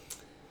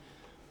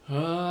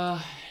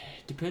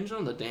 Depends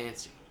on the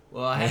dancing.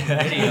 Well, I have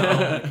a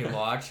video you can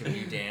watch of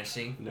you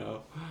dancing.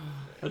 No,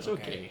 that's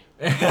okay.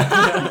 Do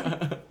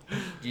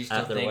you still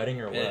At their think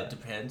wedding or it what?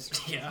 depends?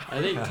 Yeah.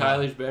 I think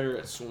Tyler's better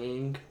at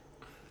swing,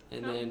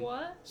 and then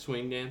What?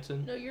 swing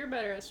dancing. No, you're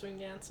better at swing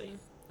dancing.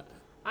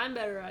 I'm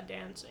better at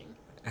dancing.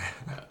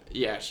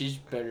 Yeah, she's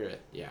better at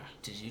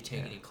Did you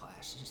take any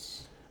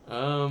classes?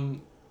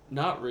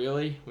 Not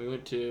really. We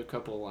went to a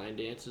couple of line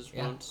dances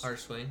Yeah. once. Hard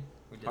swing.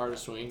 We did Hard that.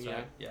 swing,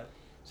 That's yeah. right.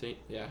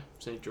 Yeah.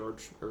 St.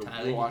 George or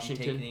Tyler,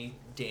 Washington. did you take any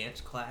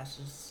dance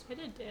classes? I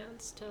did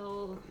dance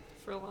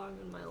for long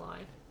in my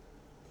life,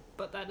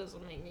 but that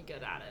doesn't make me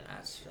good at it.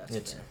 That's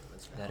It's- fair.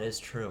 That's fair. That is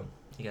true.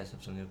 You guys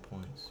have some good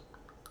points.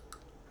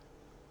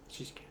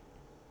 She's good.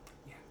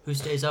 Who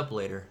stays up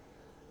later?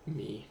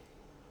 Me.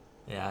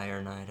 Yeah,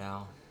 your night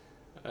owl.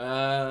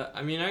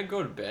 I mean, I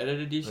go to bed at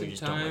a decent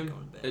just don't like time.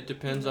 going to bed. It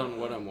depends on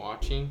what I'm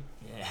watching.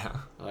 Yeah.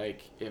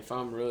 Like, if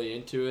I'm really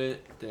into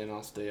it, then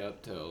I'll stay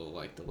up till,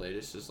 like, the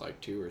latest is, like,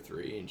 2 or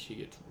 3, and she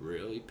gets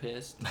really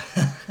pissed.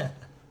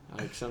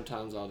 Like,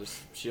 sometimes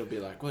she'll be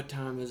like, what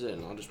time is it?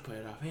 And I'll just play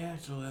it off. Yeah,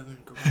 it's 11.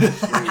 Go back to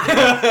sleep.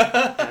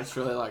 And it's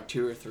really, like,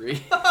 2 or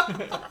 3.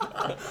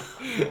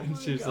 And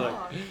she's like,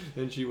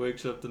 and she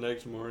wakes up the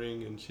next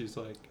morning, and she's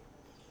like,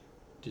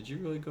 did you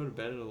really go to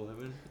bed at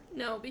 11?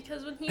 No,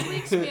 because when he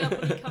wakes me up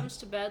when he comes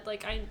to bed,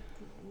 like I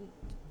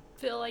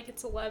feel like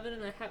it's 11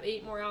 and I have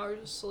 8 more hours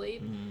of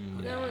sleep. Mm, And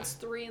then when Yeah. it's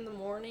 3 in the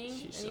morning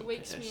She's and so he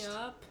wakes me pissed.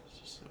 up,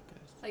 She's so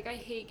pissed. like I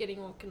hate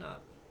getting woken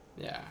up.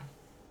 Yeah.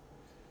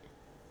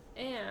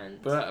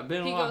 And But I've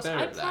been a he lot goes, better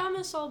I at that.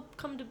 promise I'll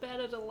come to bed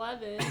at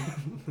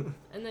 11.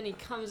 And then he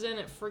comes in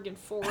at friggin'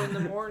 4 in the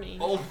morning.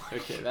 Oh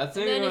Okay, that's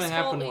and only then going he's to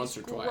happen all- once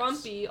or he's twice.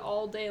 grumpy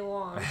all day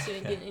long. So he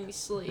didn't get any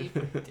sleep.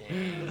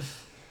 damn.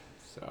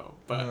 So,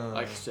 but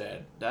like I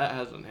said, that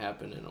hasn't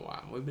happened in a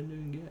while. We've been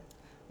doing good.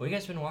 What have you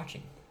guys been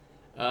watching?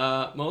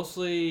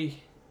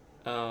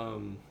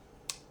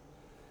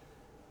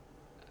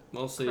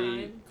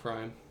 Mostly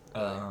crime.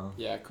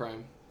 Yeah,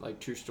 crime. Like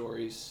true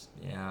stories.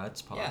 Yeah,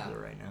 it's popular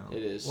right now.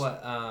 It is.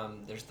 What?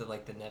 There's the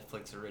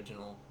Netflix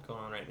original going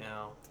on right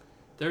now.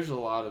 There's a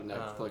lot of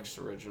Netflix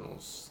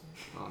originals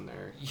on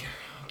there. Yeah.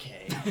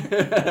 Okay.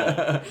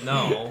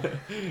 No.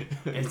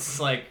 It's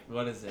like,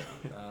 what is it?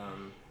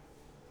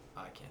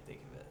 I can't think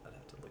of it. I'd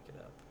have to look it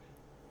up.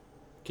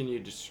 Can you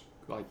just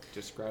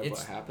describe what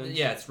happens?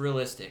 Yeah, it's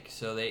realistic.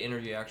 So they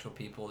interview actual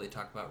people. They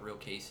talk about real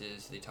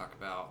cases. They talk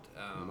about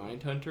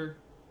Mindhunter.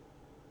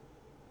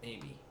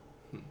 maybe.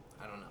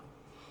 I don't know.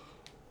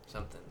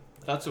 Something.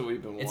 That's what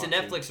we've been It's watching. a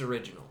Netflix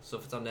original. So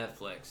if it's on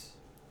Netflix,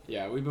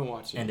 Yeah, we've been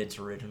watching. And it's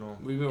original.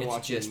 We've been it's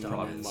watching just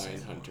on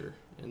Mindhunter,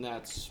 and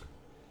that's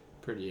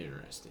pretty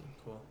interesting.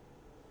 cool.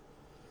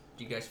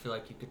 Do you guys feel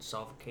like you could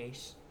solve a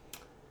case?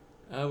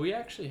 We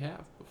actually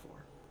have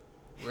before.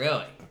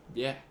 Really?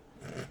 Yeah.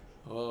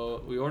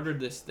 We ordered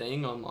this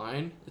thing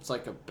online. It's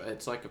like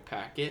a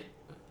packet,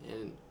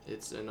 and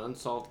it's an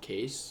unsolved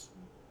case.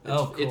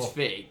 Cool. It's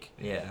fake,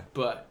 Yeah.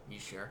 but You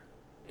sure?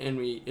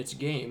 it's a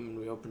game, and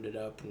we opened it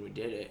up and we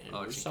did it, and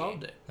we it's a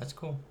solved game. it. That's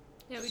cool.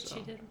 Yeah, we So-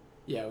 cheated.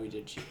 Yeah, we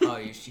did cheat. Oh,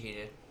 you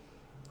cheated.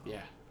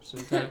 Yeah,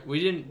 sometimes we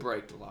didn't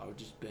break the law; we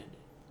just bend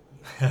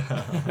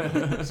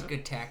it. It's a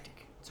good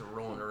tactic. It's a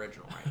rolling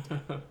original right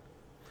there.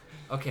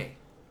 Okay.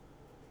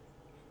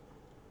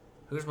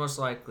 Who's most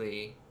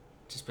likely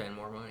to spend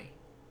more money?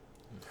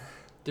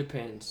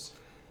 Depends.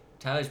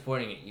 Tyler's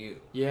pointing at you.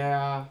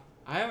 Yeah,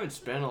 I haven't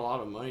spent a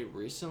lot of money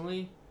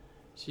recently.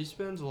 She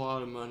spends a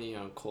lot of money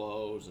on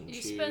clothes and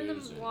You shoes. spend a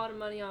and- lot of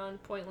money on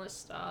pointless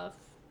stuff.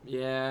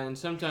 Yeah, and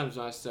sometimes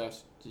my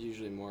stuff's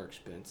usually more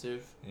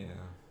expensive. Yeah.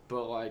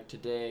 But like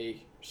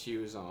today, she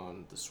was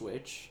on the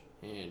Switch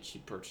and she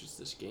purchased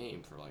this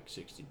game for like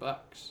 $60.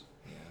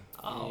 Yeah.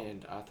 Oh.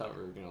 And I thought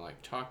we were gonna like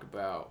talk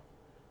about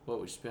what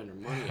we spend our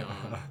money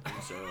on.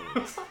 And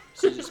so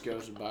she just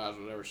goes and buys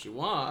whatever she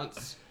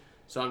wants.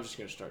 So I'm just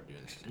gonna start doing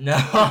this. No.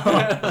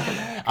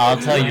 I'll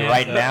tell you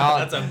right now.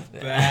 That's a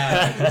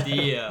bad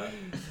idea.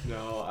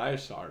 No, I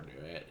saw her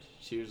do it.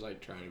 She was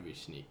like trying to be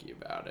sneaky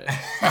about it,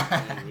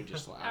 and we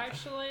just laughed.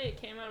 Actually,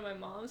 it came out of my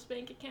mom's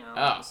bank account.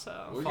 Oh,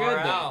 So we're Far good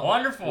then. out.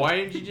 Wonderful. Why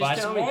didn't you just Buy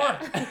tell some me more?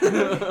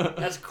 that?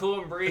 That's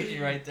cool and breezy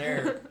right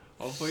there.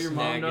 Hopefully your Snag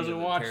mom into doesn't the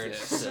watch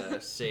parents',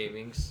 this.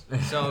 savings.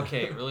 So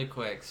okay, really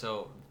quick.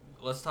 So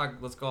let's go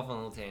off on a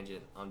little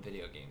tangent on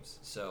video games.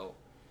 So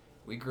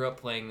we grew up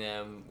playing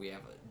them. We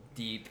have a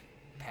deep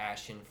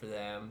passion for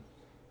them.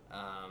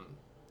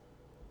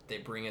 They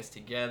bring us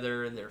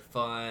together. They're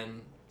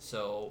fun.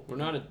 So We're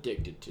not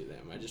addicted to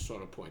them. I just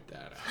want to point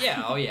that out.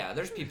 yeah, oh yeah.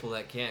 There's people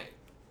that can't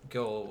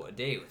go a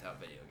day without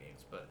video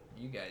games, but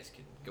you guys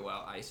can go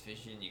out ice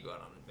fishing. You go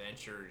out on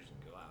adventures. You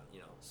can go out,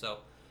 So,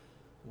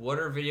 what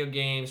are video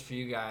games for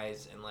you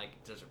guys? And like,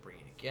 does it bring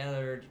you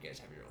together? Do you guys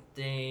have your own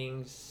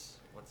things?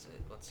 What's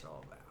it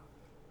all about?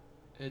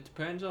 It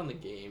depends on the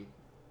game.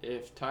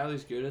 If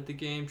Tylee's good at the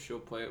game, she'll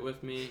play it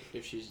with me.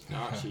 If she's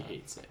not, she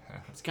hates it.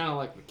 It's kind of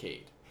like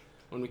McCade.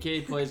 When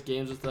McCade plays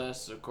games with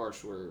us, of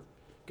course we're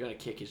gonna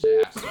kick his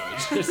ass, so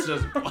he just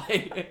doesn't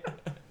play.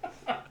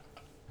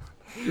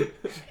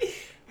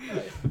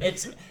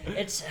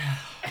 It's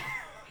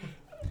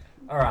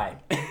all right.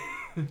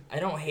 I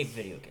don't hate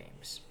video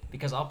games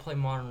because I'll play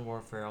Modern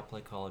Warfare. I'll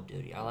play Call of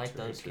Duty. I like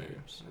those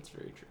games. That's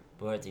very true.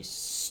 But these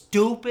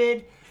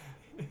stupid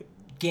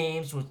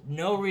games with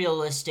no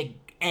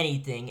realistic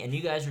anything, and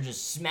you guys are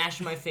just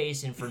smashing my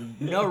face in for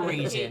no I hate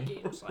reason.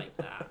 games like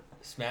that.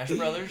 Smash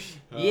Brothers.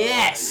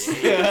 Yes.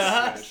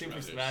 Smash Super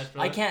Brothers. Smash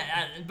I Brothers.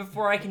 can't.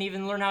 Before I can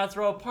even learn how to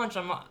throw a punch,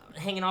 I'm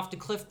hanging off the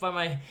cliff by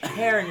my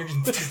hair, and you're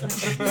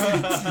just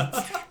and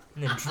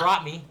then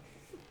drop me.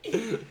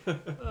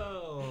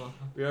 Oh.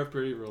 We are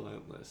pretty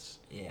relentless.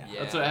 Yeah.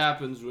 Yeah. That's what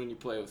happens when you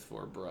play with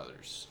four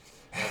brothers.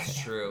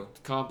 That's true.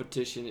 The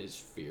competition is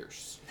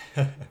fierce.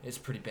 It's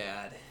pretty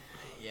bad.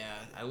 Yeah,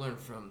 I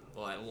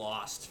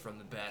lost from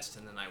the best,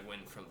 and then I win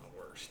from the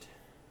worst.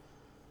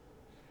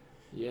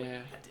 Yeah.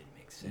 That didn't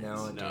make sense.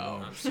 No, it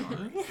No. I'm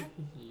sorry.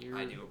 You're,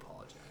 I do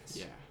apologize.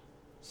 Yeah.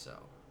 So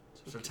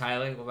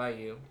Tylie, what about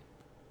you?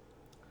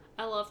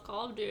 I love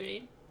Call of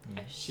Duty.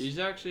 She's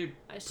actually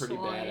I pretty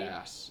slay.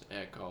 badass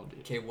at Call of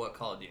Duty. Okay, what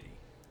Call of Duty?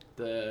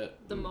 The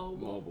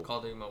mobile. Call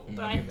of Duty Mobile.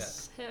 But Okay, I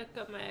bet. hook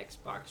up my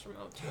Xbox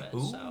remote to it,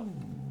 Ooh. so.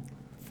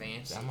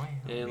 Fancy. That might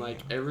And like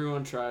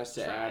everyone tries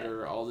to Try add it.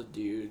 her, all the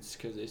dudes,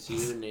 because they see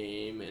her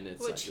name and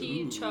it's Which like,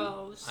 he ooh.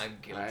 chose. I'm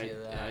guilty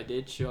of that. I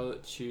did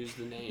choose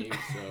the name,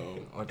 so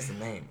What's the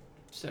name?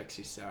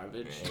 Sexy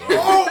Savage.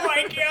 Oh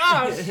my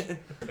gosh!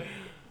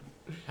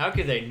 How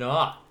could they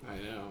not? I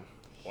know.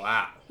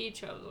 Wow. He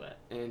chose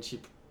it. And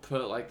she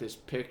put like this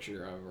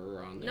picture of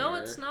her on there. No,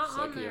 it's not It's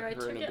on like there. I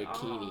her in a took it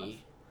bikini.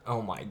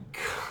 Oh my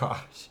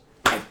gosh.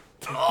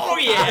 Oh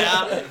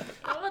yeah!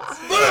 Oh,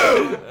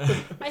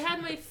 it's I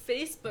had my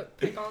Facebook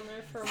pic on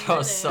there for a minute. That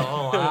was so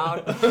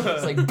loud.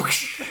 It's like.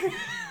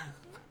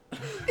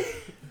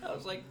 That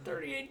was like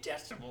 38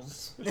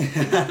 decibels.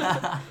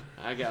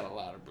 I got a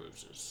lot of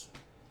bruises.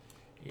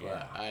 Yeah.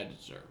 But I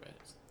deserve it.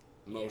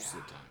 Most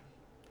of the time.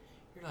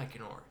 You're like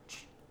an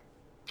orange.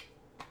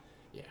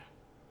 Yeah.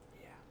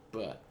 Yeah.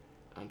 But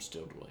I'm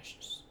still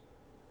delicious.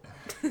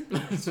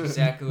 That's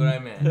exactly what I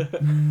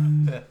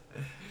meant.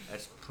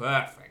 That's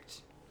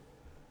perfect.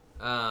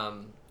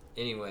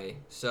 Anyway,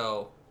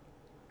 so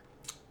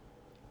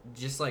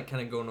just like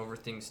kind of going over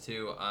things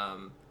too.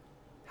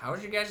 How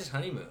was your guys'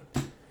 honeymoon?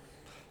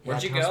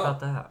 Where'd you tell us go? about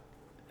that?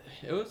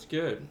 It was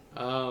good.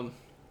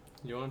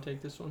 You want to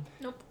take this one?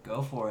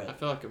 Go for it. I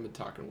feel like I've been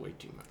talking way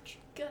too much.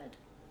 Good.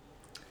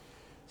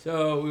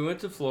 So we went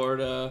to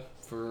Florida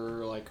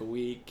for like a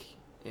week,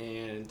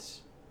 and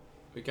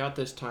we got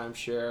this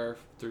timeshare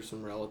through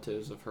some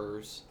relatives of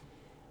hers,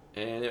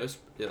 and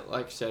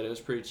like I said, it was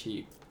pretty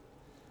cheap.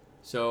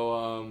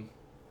 So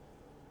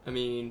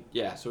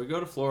so we go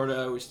to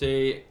Florida. We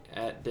stay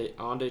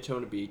on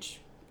Daytona Beach,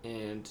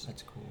 and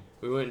That's cool.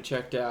 we went and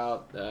checked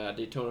out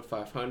Daytona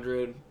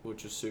 500,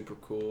 which was super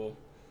cool.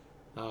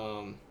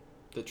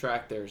 the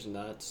track there's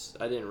nuts.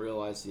 I didn't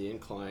realize the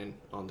incline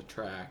on the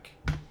track.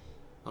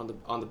 On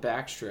the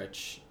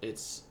backstretch,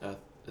 it's a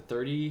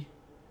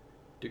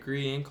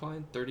 30-degree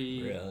incline.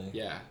 30. Really?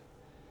 Yeah.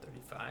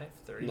 35,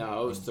 30.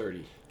 No, it was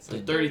 30. So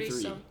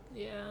 33.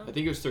 Yeah. I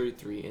think it was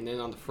 33, and then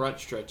on the front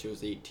stretch it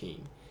was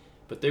 18.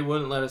 But they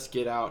wouldn't let us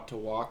get out to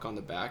walk on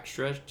the back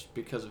stretch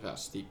because of how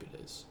steep it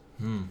is.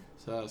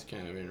 So that was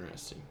kind of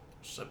interesting.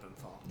 Slip and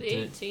fall. The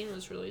 18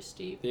 was really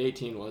steep. The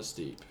 18 was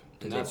steep,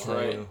 and Did they that's tell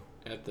right you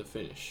at the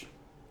finish.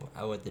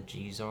 what the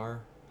G's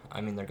are?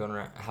 I mean, they're going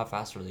around. How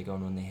fast were they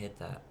going when they hit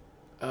that?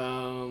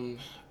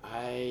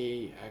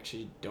 I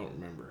actually don't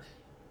remember.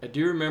 I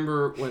do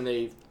remember when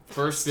they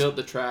first built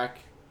the track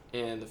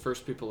and the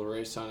first people to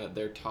race on it,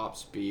 their top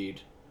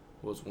speed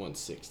was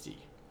 160.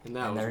 And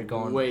that was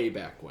going way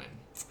back when.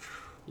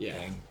 Yeah.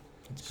 Dang,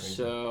 that's crazy.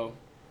 So,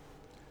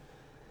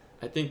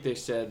 I think they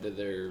said that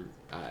they're,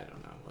 I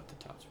don't know what the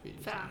top speed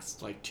is.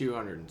 Fast. Like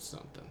 200 and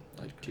something.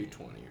 Like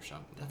 220 or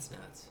something. That's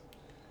nuts.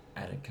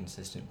 At a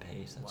consistent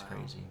pace, that's Wow.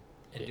 crazy.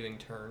 And doing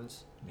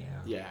turns. Yeah.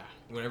 Yeah.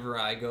 Whenever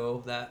I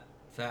go that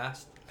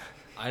fast,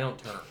 I don't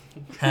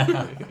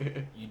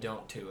turn. You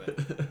don't do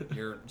it.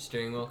 Your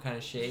steering wheel kind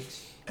of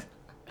shakes,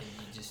 and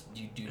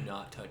you do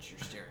not touch your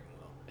steering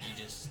wheel. You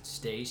just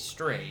stay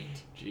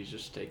straight.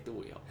 Jesus, take the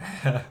wheel.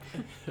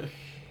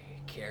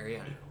 Carry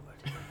on.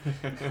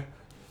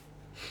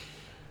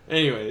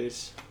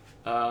 Anyways,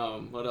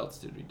 what else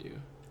did we do?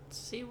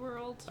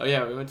 SeaWorld. Oh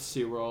yeah, we went to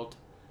SeaWorld.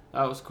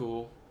 That was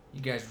cool.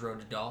 You guys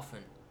rode a dolphin.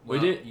 We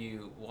Well, did-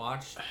 You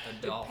watched a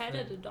We dolphin.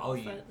 petted a Oh,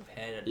 you dolphin.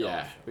 petted a Yeah,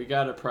 dolphin. we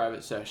got a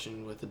private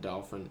session with the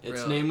dolphin.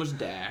 Its Really? name was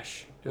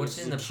Dash. It What's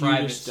was in the the private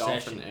cutest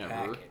session dolphin ever.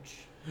 package?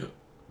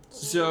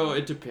 So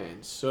it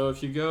depends. So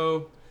if you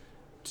go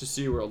to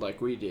SeaWorld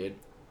like we did,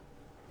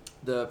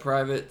 the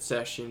private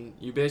session,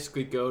 you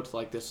basically go to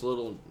like this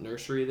little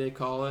nursery, they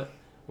call it,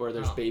 where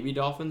there's Oh. baby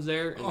dolphins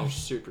there, and Oh. they're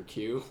super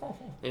cute.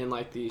 And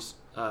like these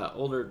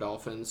older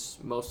dolphins,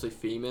 mostly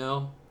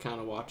female, kind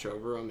of watch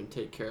over them and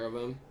take care of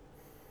them.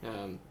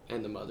 And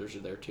the mothers are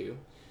there too.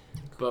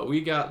 But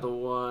we got the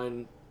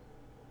one,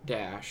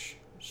 Dash.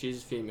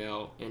 She's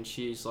female, and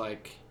she's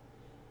like,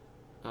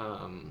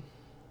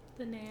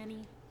 The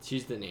nanny.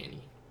 she's the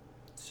nanny.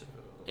 So,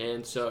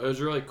 And so it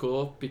was really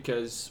cool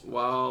because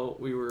while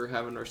we were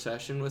having our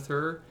session with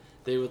her,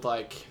 they would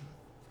like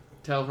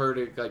tell her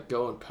to like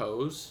go and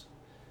pose.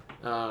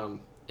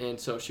 And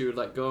so she would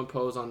like go and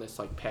pose on this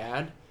like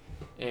pad,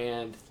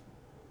 and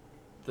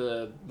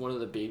one of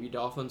the baby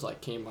dolphins like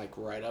came like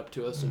right up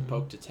to us and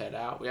poked its head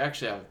out. We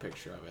actually have a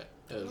picture of it.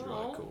 It was really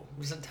Aw. cool.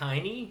 was it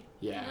tiny?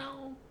 Yeah,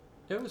 No,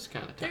 it was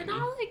kind of they're tiny.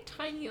 not like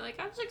tiny. Like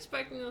I was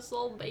expecting this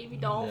little baby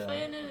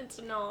dolphin, and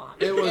it's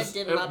not. It was,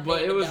 Did my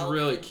but it baby was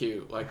really dolphin.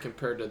 cute, like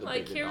compared to the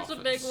Like bigger here's dolphins.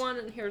 a big one,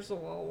 and here's a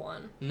little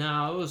one.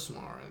 No, it was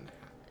smaller than that.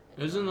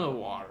 It was in the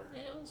water.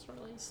 It was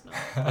really small.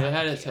 It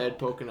had its head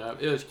poking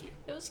up. It was cute.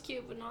 It was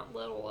cute, but not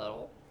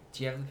little.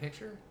 Do you have the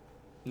picture?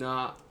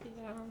 Nah,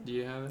 Yeah. do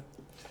you have it?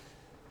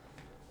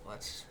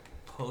 Let's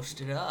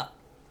post it up.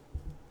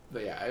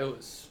 But yeah, it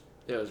was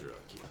really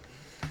cute.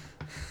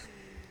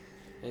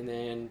 And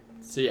then,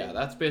 so yeah,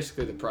 that's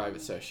basically the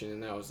private session,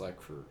 and that was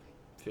like for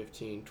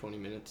 15, 20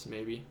 minutes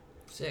maybe.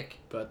 Sick.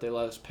 But they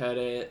let us pet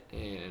it,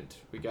 and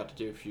we got to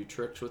do a few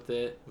tricks with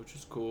it, which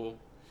was cool.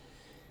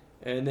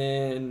 And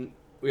then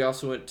we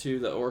also went to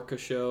the orca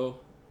show,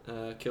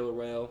 killer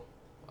whale.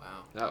 Wow.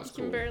 That was You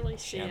can cool. barely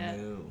see it.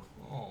 Shamu.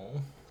 Oh,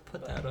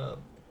 put that up.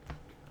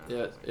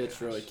 Yeah,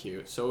 it's really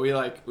cute. So we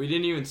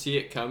didn't even see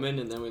it coming,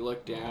 and then we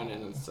looked down,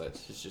 and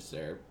it's just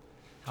there.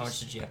 How much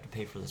did you have to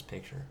pay for this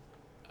picture?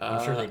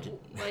 I'm sure they did.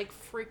 Like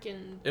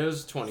freaking It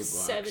was $20.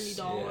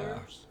 $70.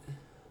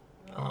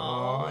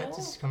 Oh, it's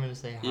just coming to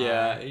say hi.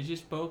 Yeah, he's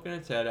just poking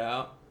its head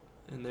out,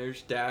 and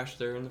there's Dash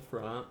there in the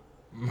front.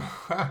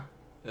 That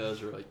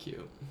was really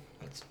cute.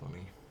 That's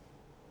funny.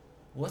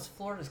 What's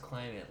Florida's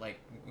climate like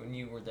when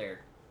you were there?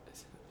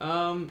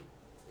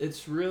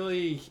 It's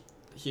really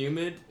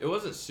humid. It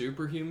wasn't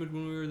super humid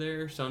when we were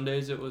there. Some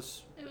days it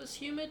was, It was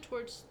humid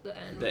towards the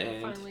end. The when end.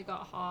 It finally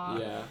got hot.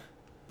 yeah,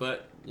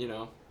 but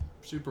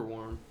super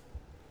warm.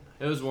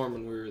 It was warm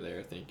when we were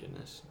there. Thank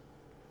goodness.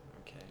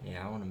 Okay.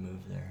 Yeah, I want to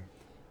move there.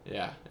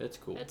 Yeah, it's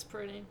cool. It's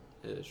pretty.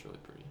 It is really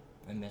pretty.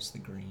 I miss the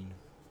green.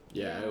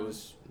 Yeah, Yeah. it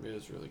was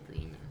really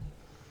green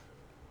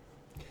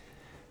there.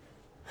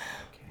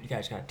 You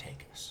guys gotta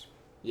take us.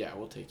 Yeah,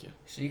 we'll take you.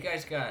 So you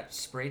guys got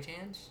spray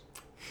tans?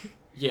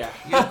 Yeah.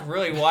 You look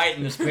really white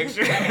in this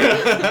picture.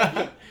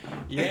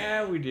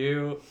 Yeah, we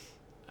do.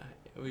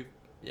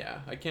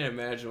 I can't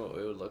imagine what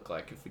it would look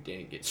like if we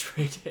didn't get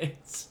spray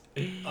tans.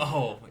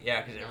 Oh,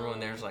 yeah, because everyone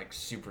there's like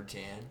super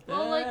tan.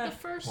 Well, like the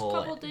first Well,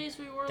 couple days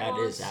we wore That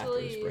long is after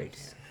the spray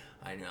sleeves.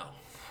 tan. I know.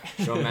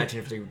 So imagine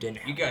if they didn't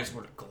have You guys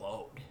would have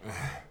glowed.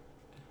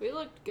 We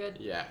looked good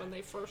Yeah. when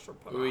they first were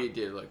put We on.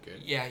 did look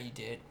good. Yeah, you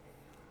did.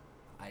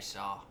 I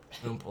saw.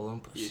 Oompa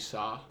Loompas. You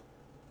saw?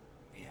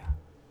 Yeah.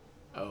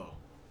 Oh,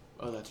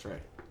 that's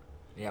right.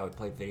 Yeah, we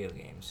played video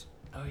games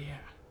Oh yeah,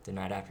 the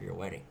night after your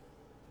wedding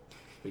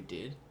we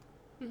did.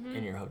 Mm-hmm.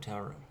 in your hotel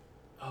room.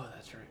 Oh,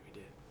 that's right, we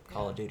did.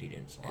 Call of Duty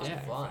didn't suck. Yeah,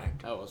 fun.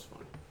 That was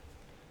fun.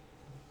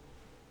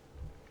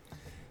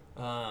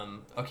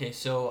 Okay,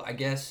 so I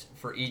guess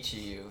for each of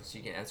you, so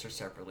you can answer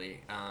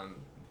separately,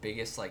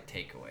 biggest, like,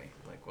 takeaway.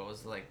 Like, what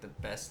was, like, the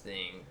best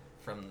thing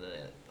from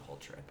the whole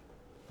trip?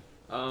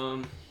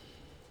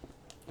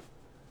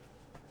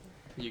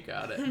 You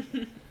got it.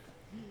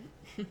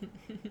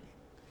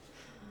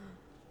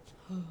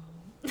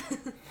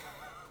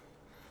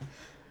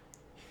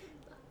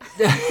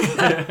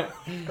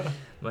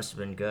 Must have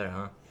been good,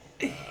 huh?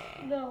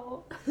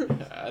 No.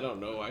 I don't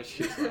know why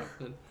she's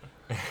laughing.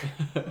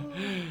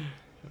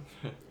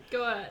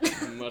 Go ahead.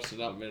 It must have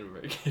not been a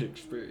very good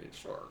experience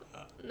for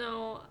her.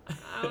 No,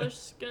 I was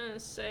just gonna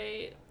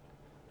say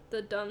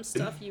the dumb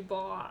stuff you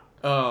bought.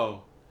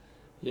 Oh.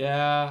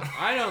 Yeah,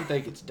 I don't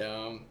think it's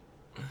dumb.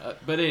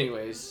 But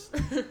anyways,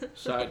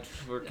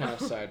 we're kind of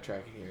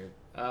sidetracking here.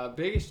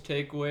 Biggest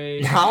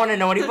takeaway. I want to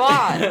know what he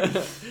bought.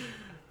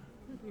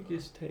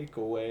 Biggest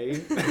takeaway.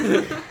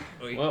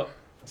 Well,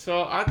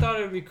 so I thought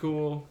it would be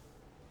cool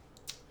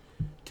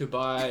to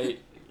buy,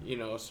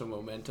 some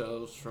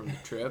mementos from the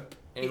trip.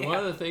 And one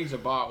of the things I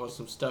bought was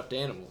some stuffed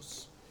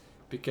animals.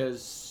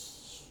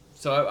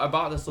 So I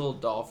bought this little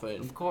dolphin.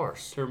 Of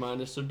course. To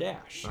remind us of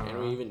Dash. And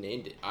we even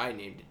named it. I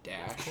named it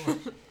Dash. Of course.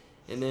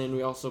 And then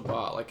we also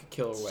bought like a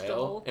killer whale.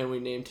 Skull. And we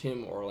named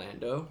him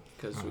Orlando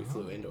because we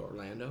flew into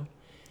Orlando.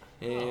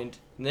 And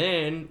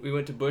then we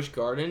went to Busch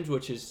Gardens,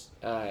 which is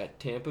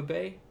Tampa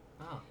Bay.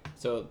 Oh.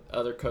 So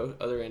other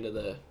end of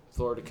the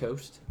Florida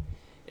coast.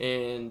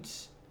 And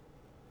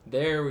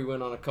there we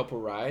went on a couple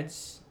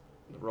rides,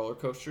 the roller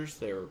coasters.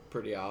 They were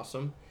pretty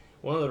awesome.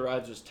 One of the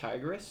rides was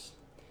Tigress,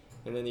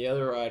 and then the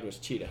other ride was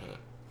Cheetah Hunt.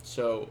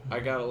 So I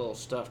got a little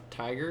stuffed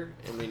tiger,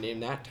 and we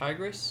named that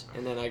Tigress.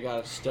 And then I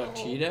got a stuffed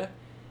cheetah,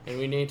 and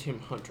we named him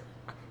Hunter.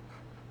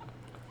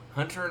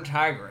 Hunter and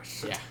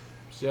Tigress. Yeah.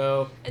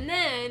 So And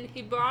then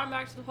he brought him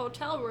back to the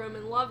hotel room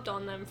and loved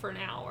on them for an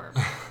hour.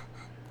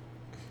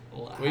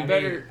 Well,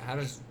 how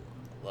does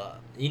love?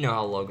 You know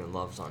how Logan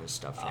loves on his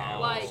stuffed Oh.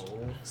 animals.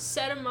 Like,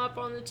 set them up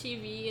on the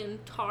TV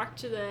and talk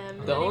to them.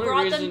 And The then he only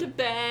brought them reason- to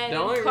bed the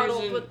only and cuddled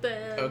reason- with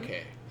them.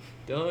 okay,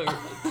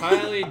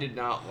 Tylie did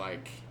not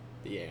like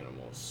the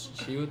animals.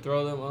 She would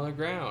throw them on the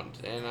ground,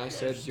 and I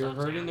said, "You're stuffed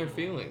hurting their animals.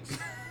 feelings,"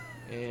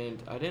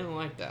 and I didn't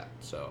like that.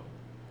 So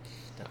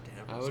Stuffed I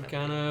animals would have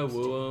kind of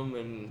feelings, woo them,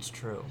 and It's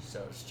true. too.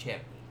 So it's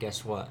Chip.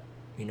 Guess what?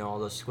 You know all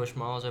those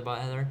Squishmallows I bought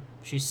Heather?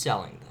 She's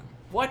selling them.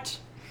 what?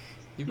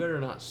 You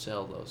better not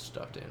sell those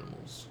stuffed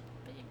animals.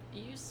 Babe,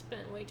 you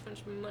spent way too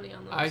much money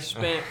on those. I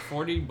spent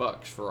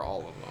 $40 for all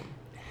of them.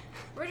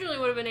 Originally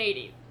would have been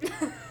 80.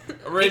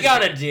 You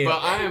got a deal.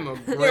 But I am a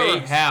They were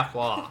great half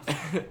off.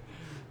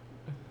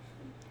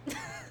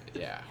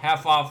 Yeah.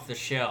 Half off the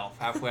shelf,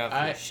 halfway off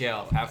I- the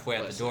shelf, halfway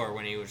out the listen. door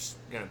when he was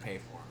gonna pay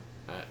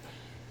for them.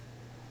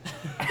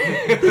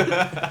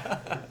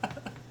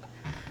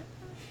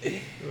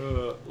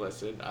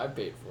 Listen, I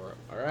paid for it.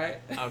 All right.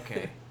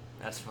 Okay,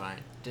 that's fine.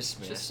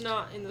 Dismissed. Just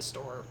not in the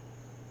store.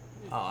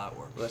 Oh, that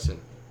works. Listen.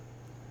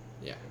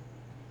 Yeah.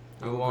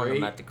 We I'm won them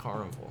great. at the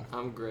carnival.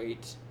 I'm a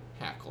great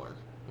hackler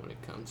when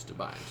it comes to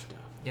buying stuff.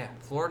 Yeah,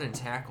 Floridans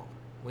hackle.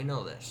 We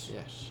know this.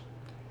 Yes.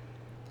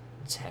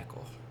 It's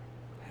heckle,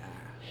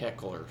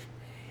 Heckler.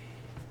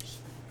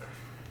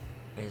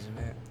 isn't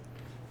it?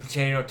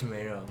 Potato,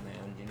 tomato,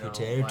 man. You know,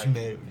 Potato, like,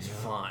 tomato, It's yeah.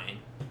 fine.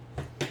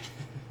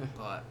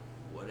 But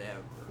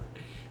whatever.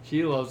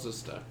 She loves the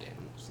stuffed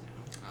animals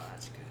now. Oh,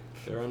 that's good.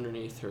 They're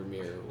underneath her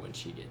mirror when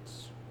she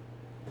gets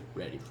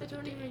ready for I the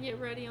don't day. even get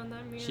ready on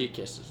that mirror. She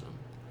kisses them.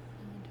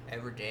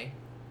 Every day.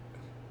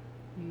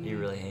 You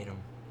really hate them.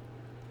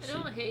 I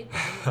don't hate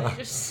them. I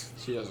just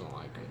She doesn't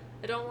like them.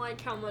 I don't like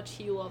how much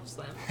he loves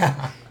them.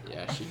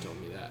 Yeah, she told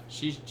me that.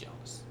 She's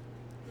jealous.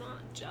 I'm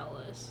not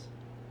jealous.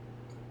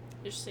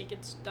 I just think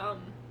it's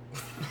dumb.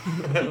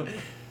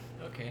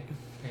 Okay.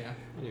 Yeah.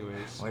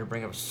 Anyways, Way to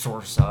bring up a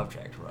sore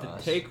subject, the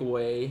Ross.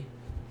 takeaway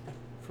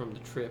from the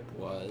trip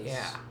was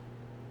Yeah.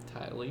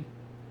 Tylie.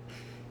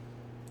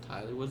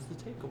 Tylie was the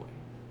takeaway.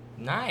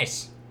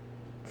 Nice.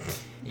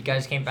 You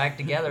guys came back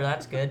together.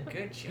 That's good.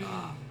 Good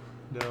job.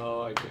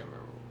 No, I can't remember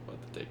what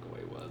the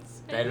takeaway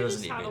was. That we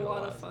doesn't just had a even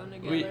lot know of fun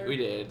We together.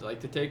 did. Like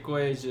the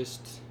takeaway is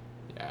just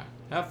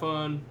have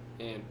fun,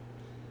 and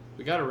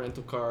we got a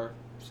rental car,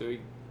 so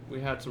we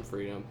had some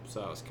freedom, so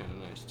that was kind of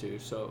nice too.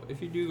 So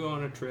if you do go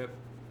on a trip,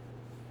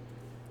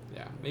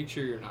 make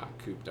sure you're not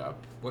cooped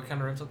up. What kind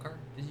of rental car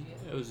did you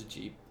get? It was a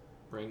Jeep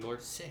Wrangler.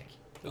 Sick.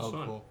 It was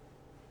fun. cool.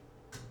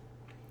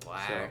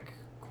 Black,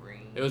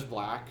 green. It was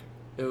black.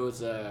 It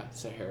was a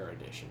Sahara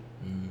edition.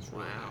 It's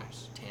really Wow.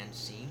 nice. Tan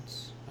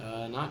seats.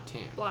 Not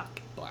tan.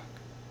 Black Black.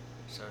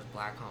 So it's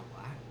black on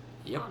black.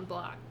 Yep. on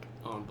black.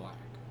 On black.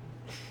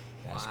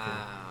 That's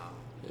Wow.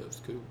 It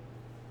was cool.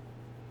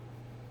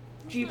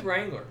 Jeep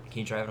Wrangler. cool. Can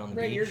you drive it on the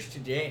Right beach? yours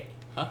today.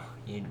 Huh?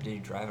 Did you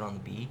drive it on the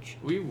beach?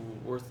 We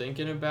were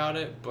thinking about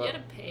it, You but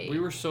had to pay. we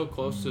were so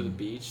close to the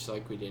beach,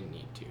 like we didn't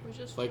need to. We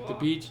just Like the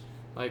walked. beach,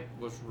 like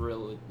was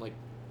really like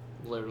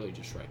literally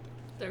just right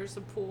there. There's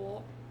the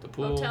pool. The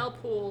pool. Hotel,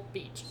 pool,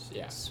 beach.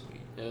 Yeah,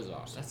 Sweet. it was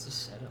awesome. That's the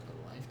setup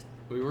of a lifetime.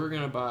 we were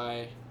gonna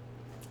buy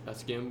a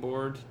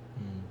skimboard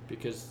Mm.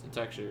 because it's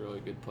actually a really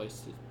good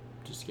place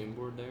to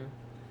skimboard there,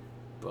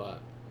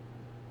 but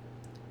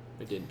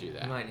we didn't do You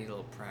that. might need a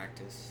little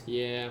practice.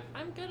 Yeah,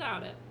 I'm good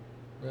at it.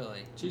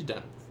 Really? she's done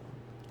it before.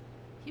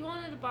 He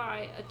wanted to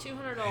buy a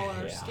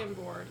 $200 Yeah.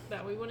 skimboard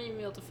that we wouldn't even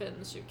be able to fit in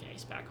the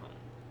suitcase back home.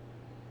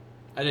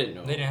 I didn't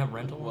know They didn't have it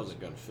rental ones?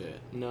 wasn't gonna fit.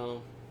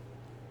 No,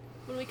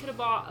 When we could have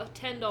bought a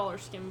 $10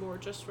 skimboard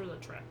just for the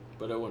trip.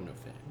 but it wouldn't have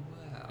fit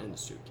Wow. in the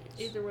suitcase.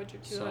 Either with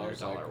your So I was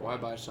 $200 like, why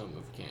buy something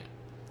if we can't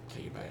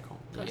take it back home?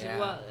 Because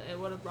Yeah. it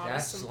would have brought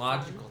us That's some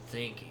logical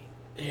thinking.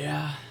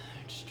 Yeah,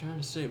 just trying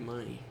to save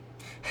money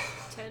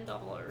fun.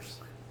 $10.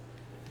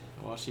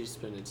 while she's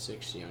spending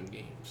 60 on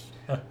games.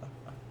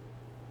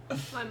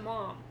 My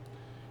mom.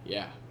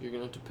 Yeah, you're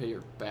gonna have to pay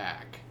her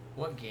back.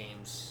 What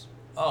games?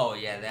 Oh,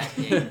 yeah, that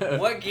game.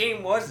 What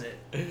game was it?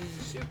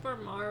 Super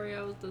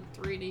Mario, the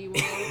 3D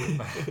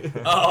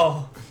world.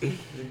 Oh. The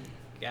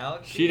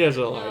Galaxy? She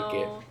doesn't like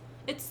it. No,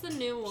 it's the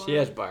new one. She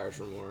has buyer's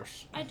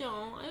remorse. I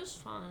don't. It was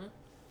fun.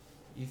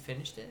 You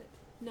finished it?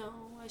 No,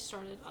 I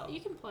started.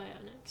 You can play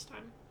it next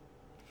time.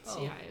 Oh.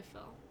 See how it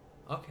felt.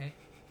 Okay.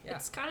 Yeah.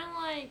 It's kind of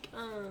like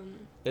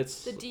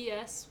It's the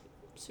DS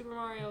Super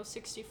Mario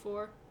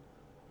 64.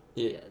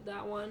 yeah,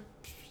 That one.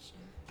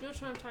 You know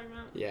what I'm talking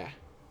about? yeah,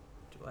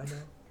 Do I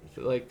know?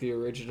 like the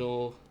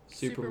original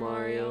Super Super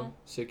Mario Mario.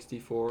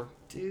 64.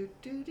 Do,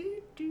 do,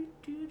 do, do,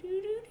 do, do,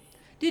 do.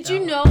 Did That you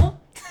one. know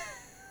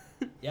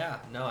Yeah,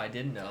 no, I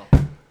didn't know.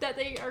 that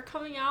they are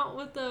coming out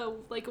with the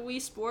Wii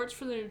Sports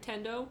for the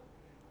Nintendo?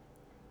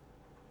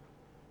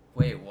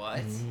 Wait,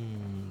 what?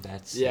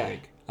 That's Yeah.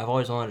 sick. I've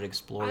always wanted to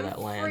explore I'm that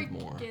land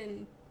more.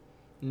 freaking-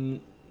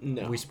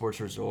 No, Wii Sports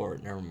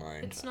Resort. Never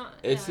mind. It's not.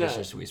 It's yeah, It's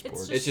not. just Wii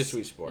Sports. It's just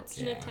Wii Sports.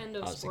 It's Yeah, Nintendo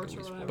I was Sports or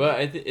thinking Wii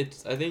whatever.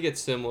 But I think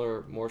it's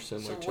similar, more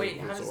similar So to wait,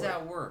 how Resort. does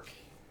that work?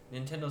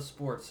 Nintendo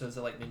Sports, so is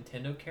it like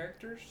Nintendo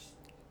characters?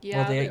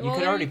 yeah, well, you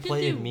could already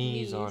play do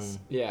Mii's Mii's.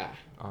 Yeah,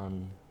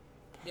 on.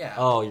 Yeah.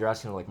 Oh, you're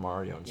asking like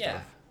Mario and Yeah.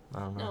 stuff. I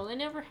don't know. No, they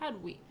never had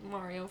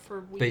Mario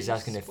for Wii But he's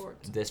asking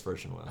Sports. if this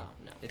version will. Oh,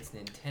 no. It's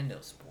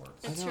Nintendo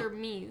Sports. It's I don't- your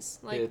Mii's,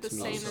 like it's the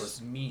Mii's. same So as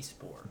it's Me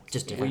Sports.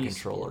 Just different Wii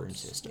controller and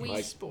Sports. system. Wii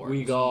like Sports.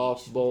 Wii golf,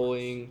 Sports.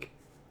 bowling,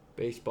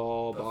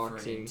 baseball, But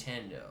boxing, for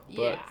Nintendo.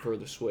 but Yeah. for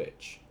the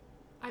Switch.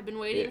 I've been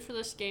waiting It- for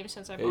this game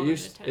since I It bought a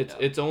used, Nintendo.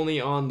 it's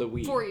only on the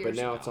Wii, 4 but years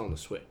now ago. it's on the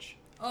Switch.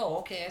 Oh,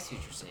 okay, I see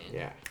what you're saying.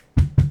 Yeah.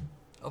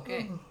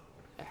 Okay.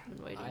 I've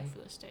been waiting I- for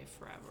this day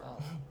forever. Oh.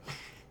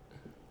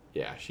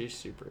 Yeah, she's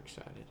super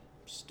excited.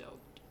 I'm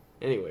stoked.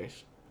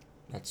 Anyways.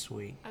 That's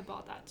sweet. I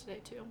bought that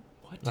today too.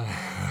 What?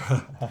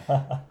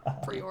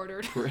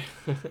 Pre-ordered.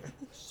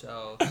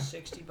 So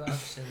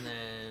 $60 and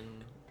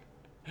then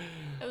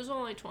It was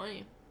only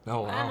 20.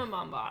 Oh And my wow.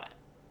 mom bought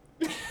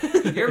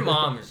it. your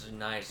mom is a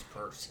nice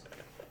person.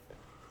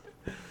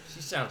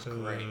 She sounds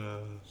great.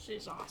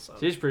 She's awesome.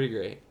 She's pretty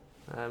great.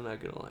 I'm not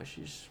gonna lie.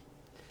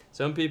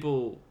 Some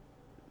people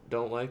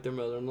don't like their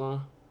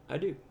mother-in-law. I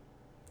do.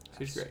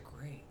 She's That's great.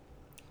 great.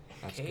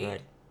 That's Kate,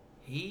 good.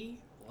 He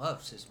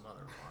loves his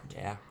mother-in-law.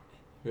 Yeah.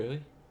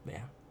 Really?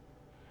 Yeah.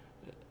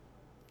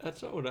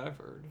 That's not what I've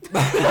heard.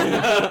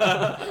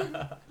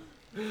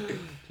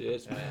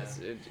 Just mess.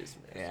 It just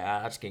mess. Yeah,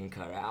 that's getting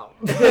cut out.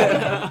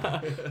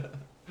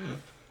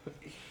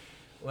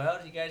 Well,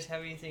 do you guys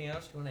have anything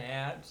else you want to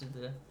add to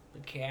the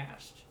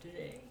cast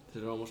today?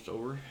 Is it almost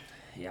over?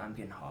 Yeah, I'm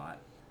getting hot.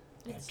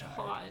 It's tired.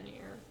 hot in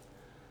here.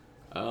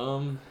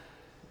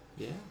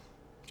 Yeah.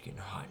 It's getting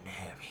hot and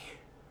heavy.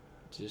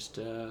 Just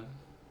no.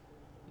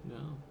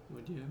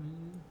 Would you have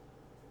anything?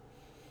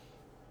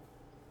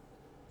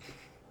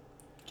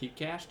 Keep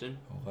casting.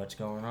 What's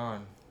going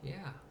on? Yeah.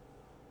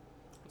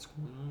 What's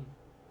going on?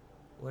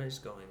 What is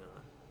going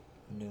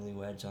on?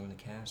 Newlyweds on the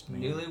cast,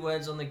 man.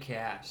 Newlyweds on the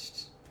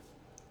cast.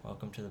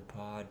 Welcome to the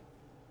pod.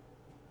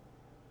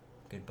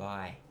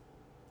 Goodbye.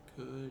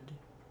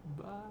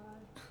 Goodbye.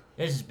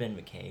 This has been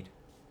McCade.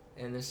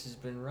 And this has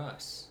been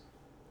Russ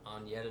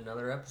on yet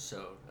another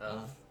episode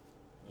of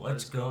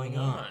What's Going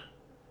On?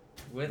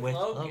 With, With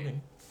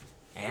Logan.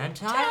 And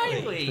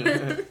Tylie.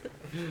 Tylie.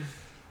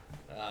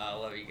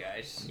 Love you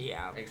guys.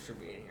 Yeah. Thanks for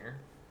being here.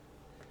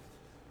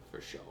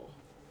 For sure.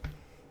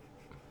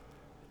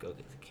 Go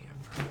get the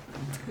camera.